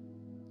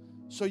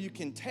 So you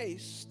can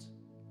taste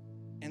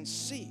and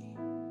see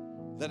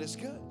that it's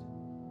good.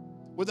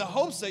 With the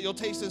hopes that you'll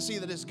taste and see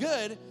that it's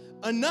good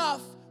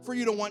enough for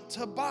you to want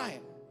to buy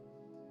it.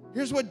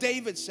 Here's what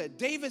David said.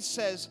 David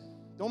says,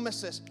 don't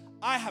miss this,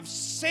 I have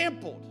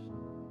sampled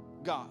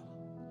God.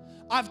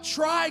 I've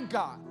tried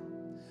God.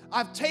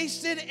 I've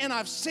tasted and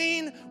I've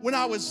seen when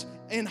I was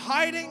in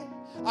hiding.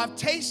 I've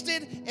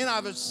tasted and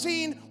I've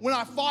seen when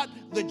I fought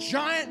the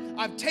giant.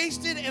 I've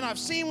tasted and I've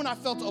seen when I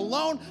felt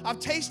alone. I've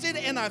tasted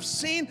and I've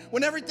seen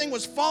when everything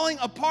was falling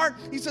apart.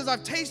 He says,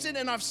 I've tasted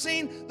and I've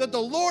seen that the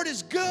Lord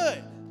is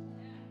good.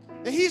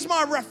 That he's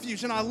my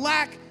refuge and I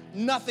lack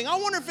nothing. I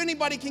wonder if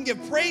anybody can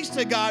give praise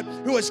to God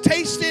who has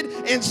tasted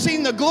and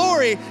seen the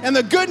glory and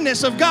the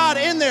goodness of God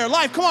in their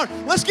life. Come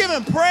on, let's give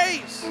him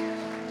praise.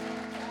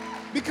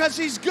 Because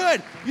he's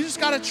good. You just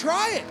got to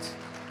try it.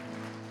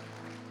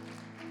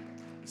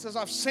 says,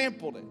 I've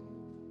sampled it.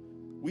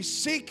 We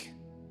speak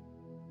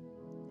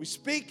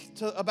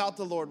about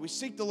the Lord. We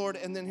seek the Lord,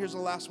 and then here's the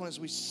last one, is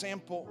we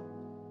sample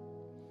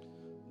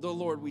the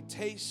Lord. We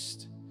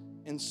taste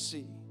and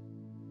see.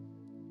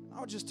 I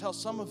would just tell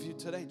some of you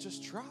today,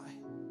 just try.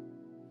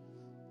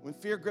 When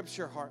fear grips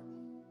your heart,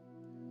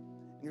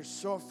 and you're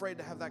so afraid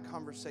to have that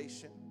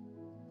conversation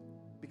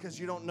because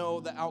you don't know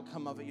the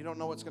outcome of it, you don't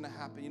know what's going to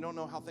happen, you don't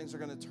know how things are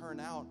going to turn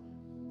out,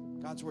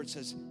 God's word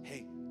says,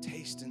 hey,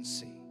 taste and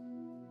see.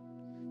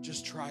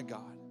 Just try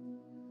God.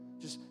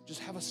 Just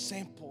have a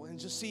sample and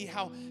just see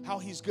how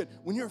he's good.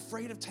 When you're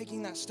afraid of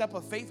taking that step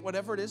of faith,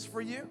 whatever it is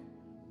for you,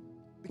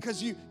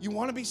 because you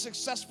want to be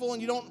successful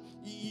and you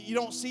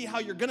don't see how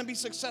you're going to be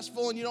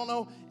successful and you don't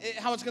know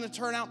how it's going to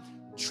turn out,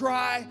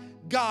 try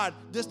God.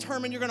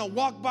 Determine you're going to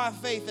walk by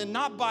faith and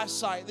not by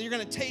sight, that you're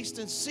going to taste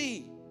and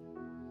see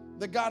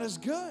that God is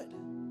good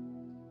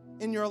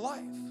in your life.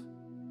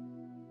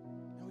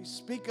 And we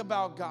speak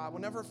about God.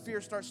 Whenever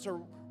fear starts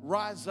to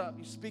rise up,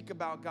 you speak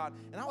about God.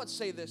 And I would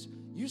say this,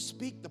 you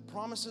speak the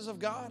promises of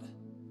God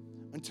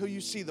until you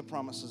see the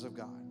promises of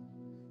God.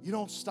 You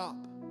don't stop.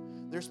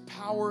 There's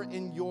power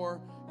in your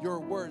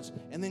words.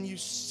 And then you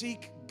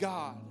seek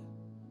God.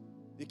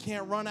 You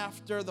can't run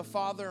after the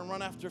Father and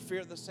run after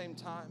fear at the same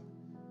time.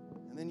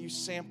 And then you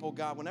sample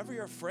God. Whenever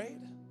you're afraid,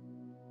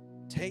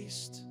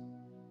 taste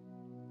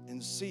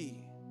and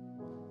see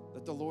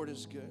that the Lord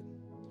is good.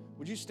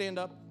 Would you stand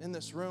up in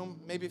this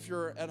room? Maybe if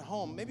you're at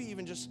home, maybe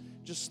even just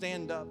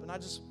stand up. And I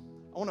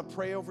want to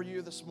pray over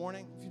you this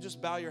morning. If you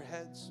just bow your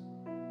heads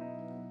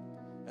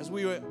as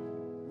we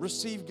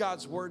receive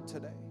God's word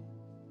today.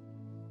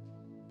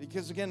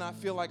 Because again, I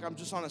feel like I'm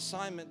just on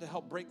assignment to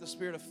help break the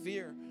spirit of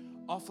fear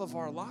off of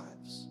our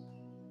lives.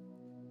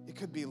 It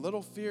could be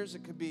little fears,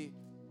 it could be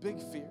big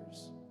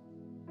fears.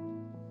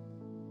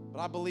 But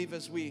I believe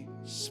as we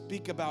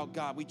speak about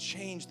God, we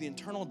change the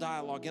internal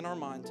dialogue in our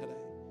mind today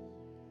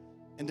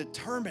and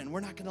determine we're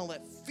not going to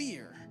let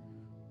fear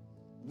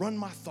run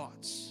my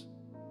thoughts.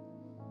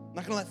 I'm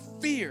not going to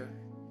let fear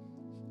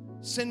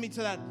send me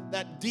to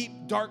that deep,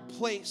 dark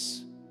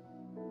place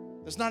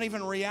that's not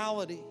even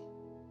reality.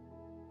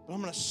 But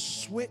I'm going to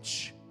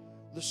switch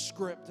the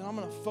script and I'm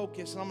going to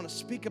focus and I'm going to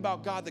speak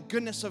about God, the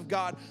goodness of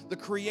God, the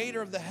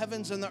creator of the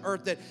heavens and the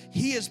earth, that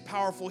he is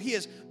powerful, he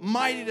is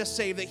mighty to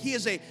save, that he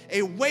is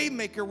a way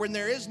maker when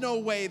there is no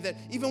way, that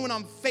even when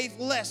I'm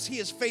faithless, he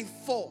is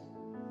faithful.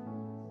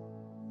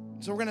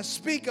 So we're going to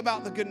speak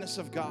about the goodness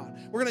of God.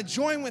 We're going to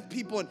join with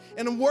people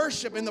and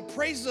worship, and the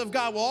praises of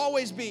God will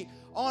always be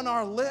on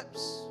our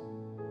lips.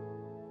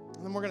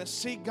 And then we're going to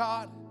seek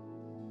God.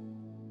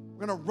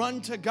 We're going to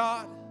run to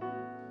God.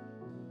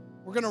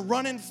 We're going to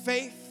run in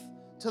faith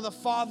to the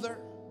Father.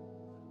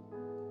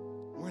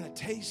 We're going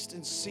to taste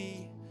and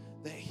see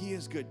that he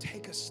is good.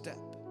 Take a step.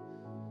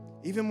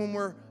 Even when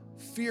we're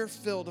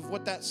fear-filled of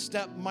what that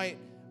step might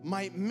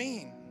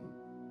mean.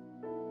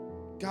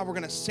 God, we're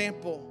going to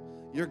sample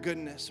your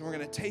goodness, and we're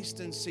going to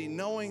taste and see,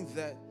 knowing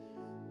that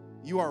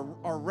you are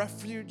our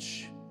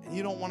refuge and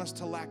you don't want us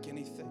to lack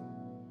anything.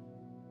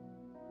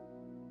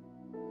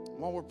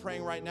 While we're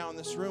praying right now in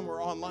this room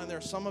or online, there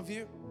are some of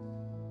you,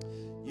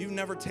 you've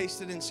never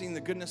tasted and seen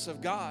the goodness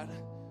of God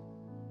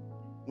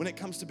when it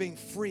comes to being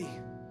free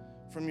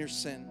from your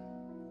sin.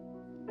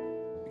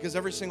 Because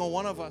every single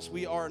one of us,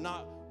 we are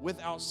not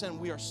without sin.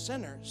 We are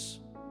sinners.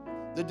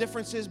 The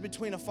difference is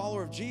between a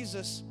follower of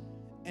Jesus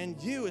and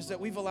you is that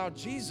we've allowed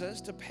Jesus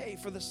to pay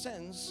for the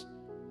sins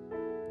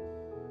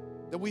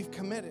that we've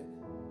committed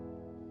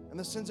and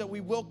the sins that we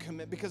will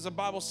commit, because the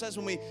Bible says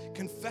when we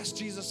confess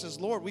Jesus as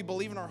Lord, we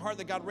believe in our heart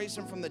that God raised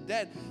him from the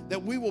dead,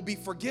 that we will be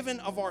forgiven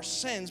of our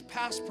sins,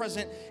 past,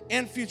 present,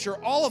 and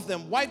future, all of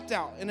them wiped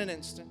out in an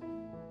instant.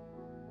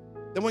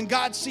 That when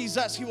God sees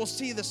us, he will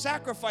see the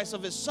sacrifice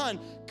of his son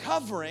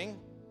covering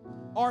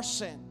our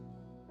sin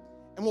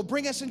and will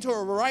bring us into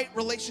a right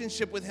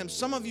relationship with him.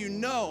 Some of you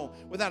know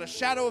without a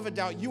shadow of a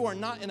doubt you are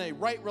not in a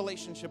right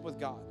relationship with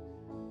God.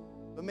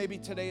 But maybe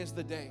today is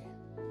the day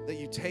that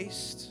you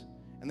taste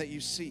and that you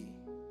see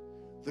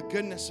the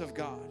goodness of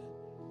God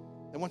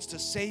that wants to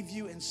save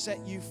you and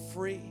set you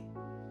free.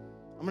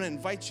 I'm going to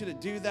invite you to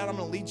do that. I'm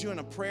going to lead you in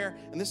a prayer.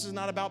 And this is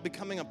not about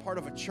becoming a part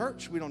of a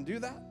church. We don't do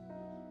that.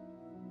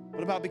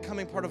 But about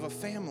becoming part of a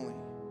family,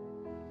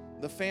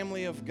 the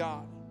family of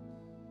God.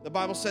 The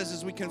Bible says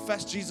as we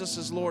confess Jesus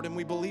as Lord and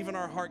we believe in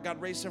our heart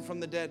God raised him from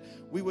the dead,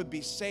 we would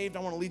be saved. I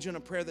want to lead you in a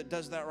prayer that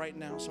does that right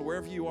now. So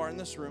wherever you are in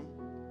this room,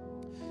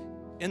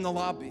 in the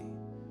lobby,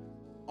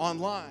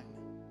 online,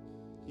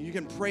 you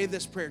can pray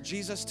this prayer.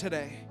 Jesus,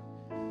 today,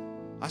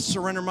 I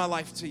surrender my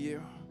life to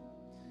you.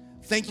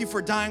 Thank you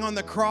for dying on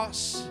the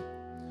cross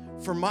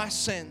for my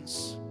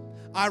sins.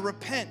 I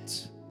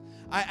repent.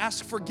 I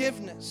ask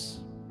forgiveness.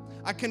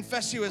 I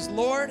confess you as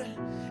Lord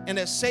and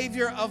as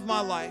Savior of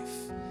my life.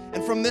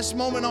 And from this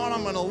moment on,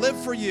 I'm going to live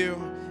for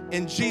you.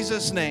 In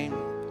Jesus' name,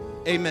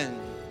 amen.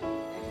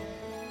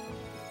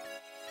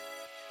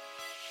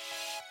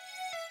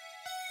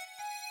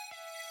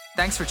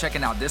 Thanks for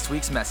checking out this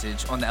week's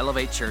message on the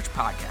Elevate Church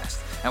podcast,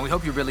 and we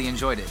hope you really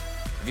enjoyed it.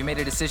 If you made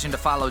a decision to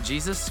follow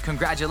Jesus,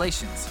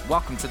 congratulations.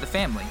 Welcome to the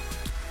family.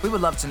 We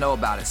would love to know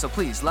about it, so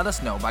please let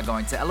us know by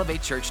going to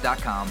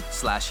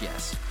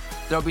elevatechurch.com/yes.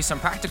 There will be some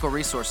practical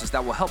resources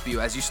that will help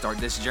you as you start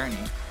this journey.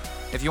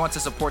 If you want to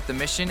support the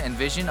mission and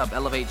vision of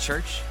Elevate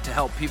Church to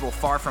help people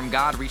far from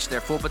God reach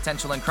their full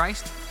potential in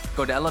Christ,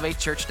 go to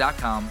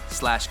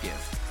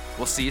elevatechurch.com/give.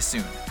 We'll see you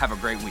soon. Have a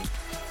great week.